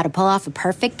 you know how to pull off a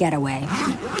perfect getaway.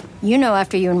 You know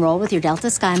after you enroll with your Delta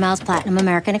SkyMiles Platinum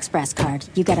American Express card,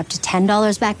 you get up to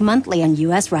 $10 back monthly on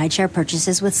U.S. rideshare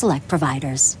purchases with select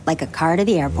providers, like a car to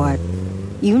the airport.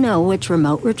 You know which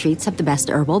remote retreats have the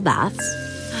best herbal baths,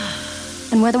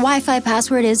 and where the Wi-Fi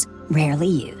password is rarely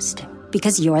used.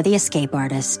 Because you're the escape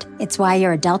artist. It's why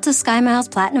you're a Delta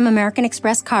SkyMiles Platinum American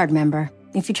Express card member.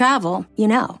 If you travel, you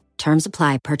know. Terms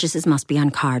apply. Purchases must be on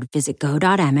card. Visit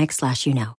go.amex/you know.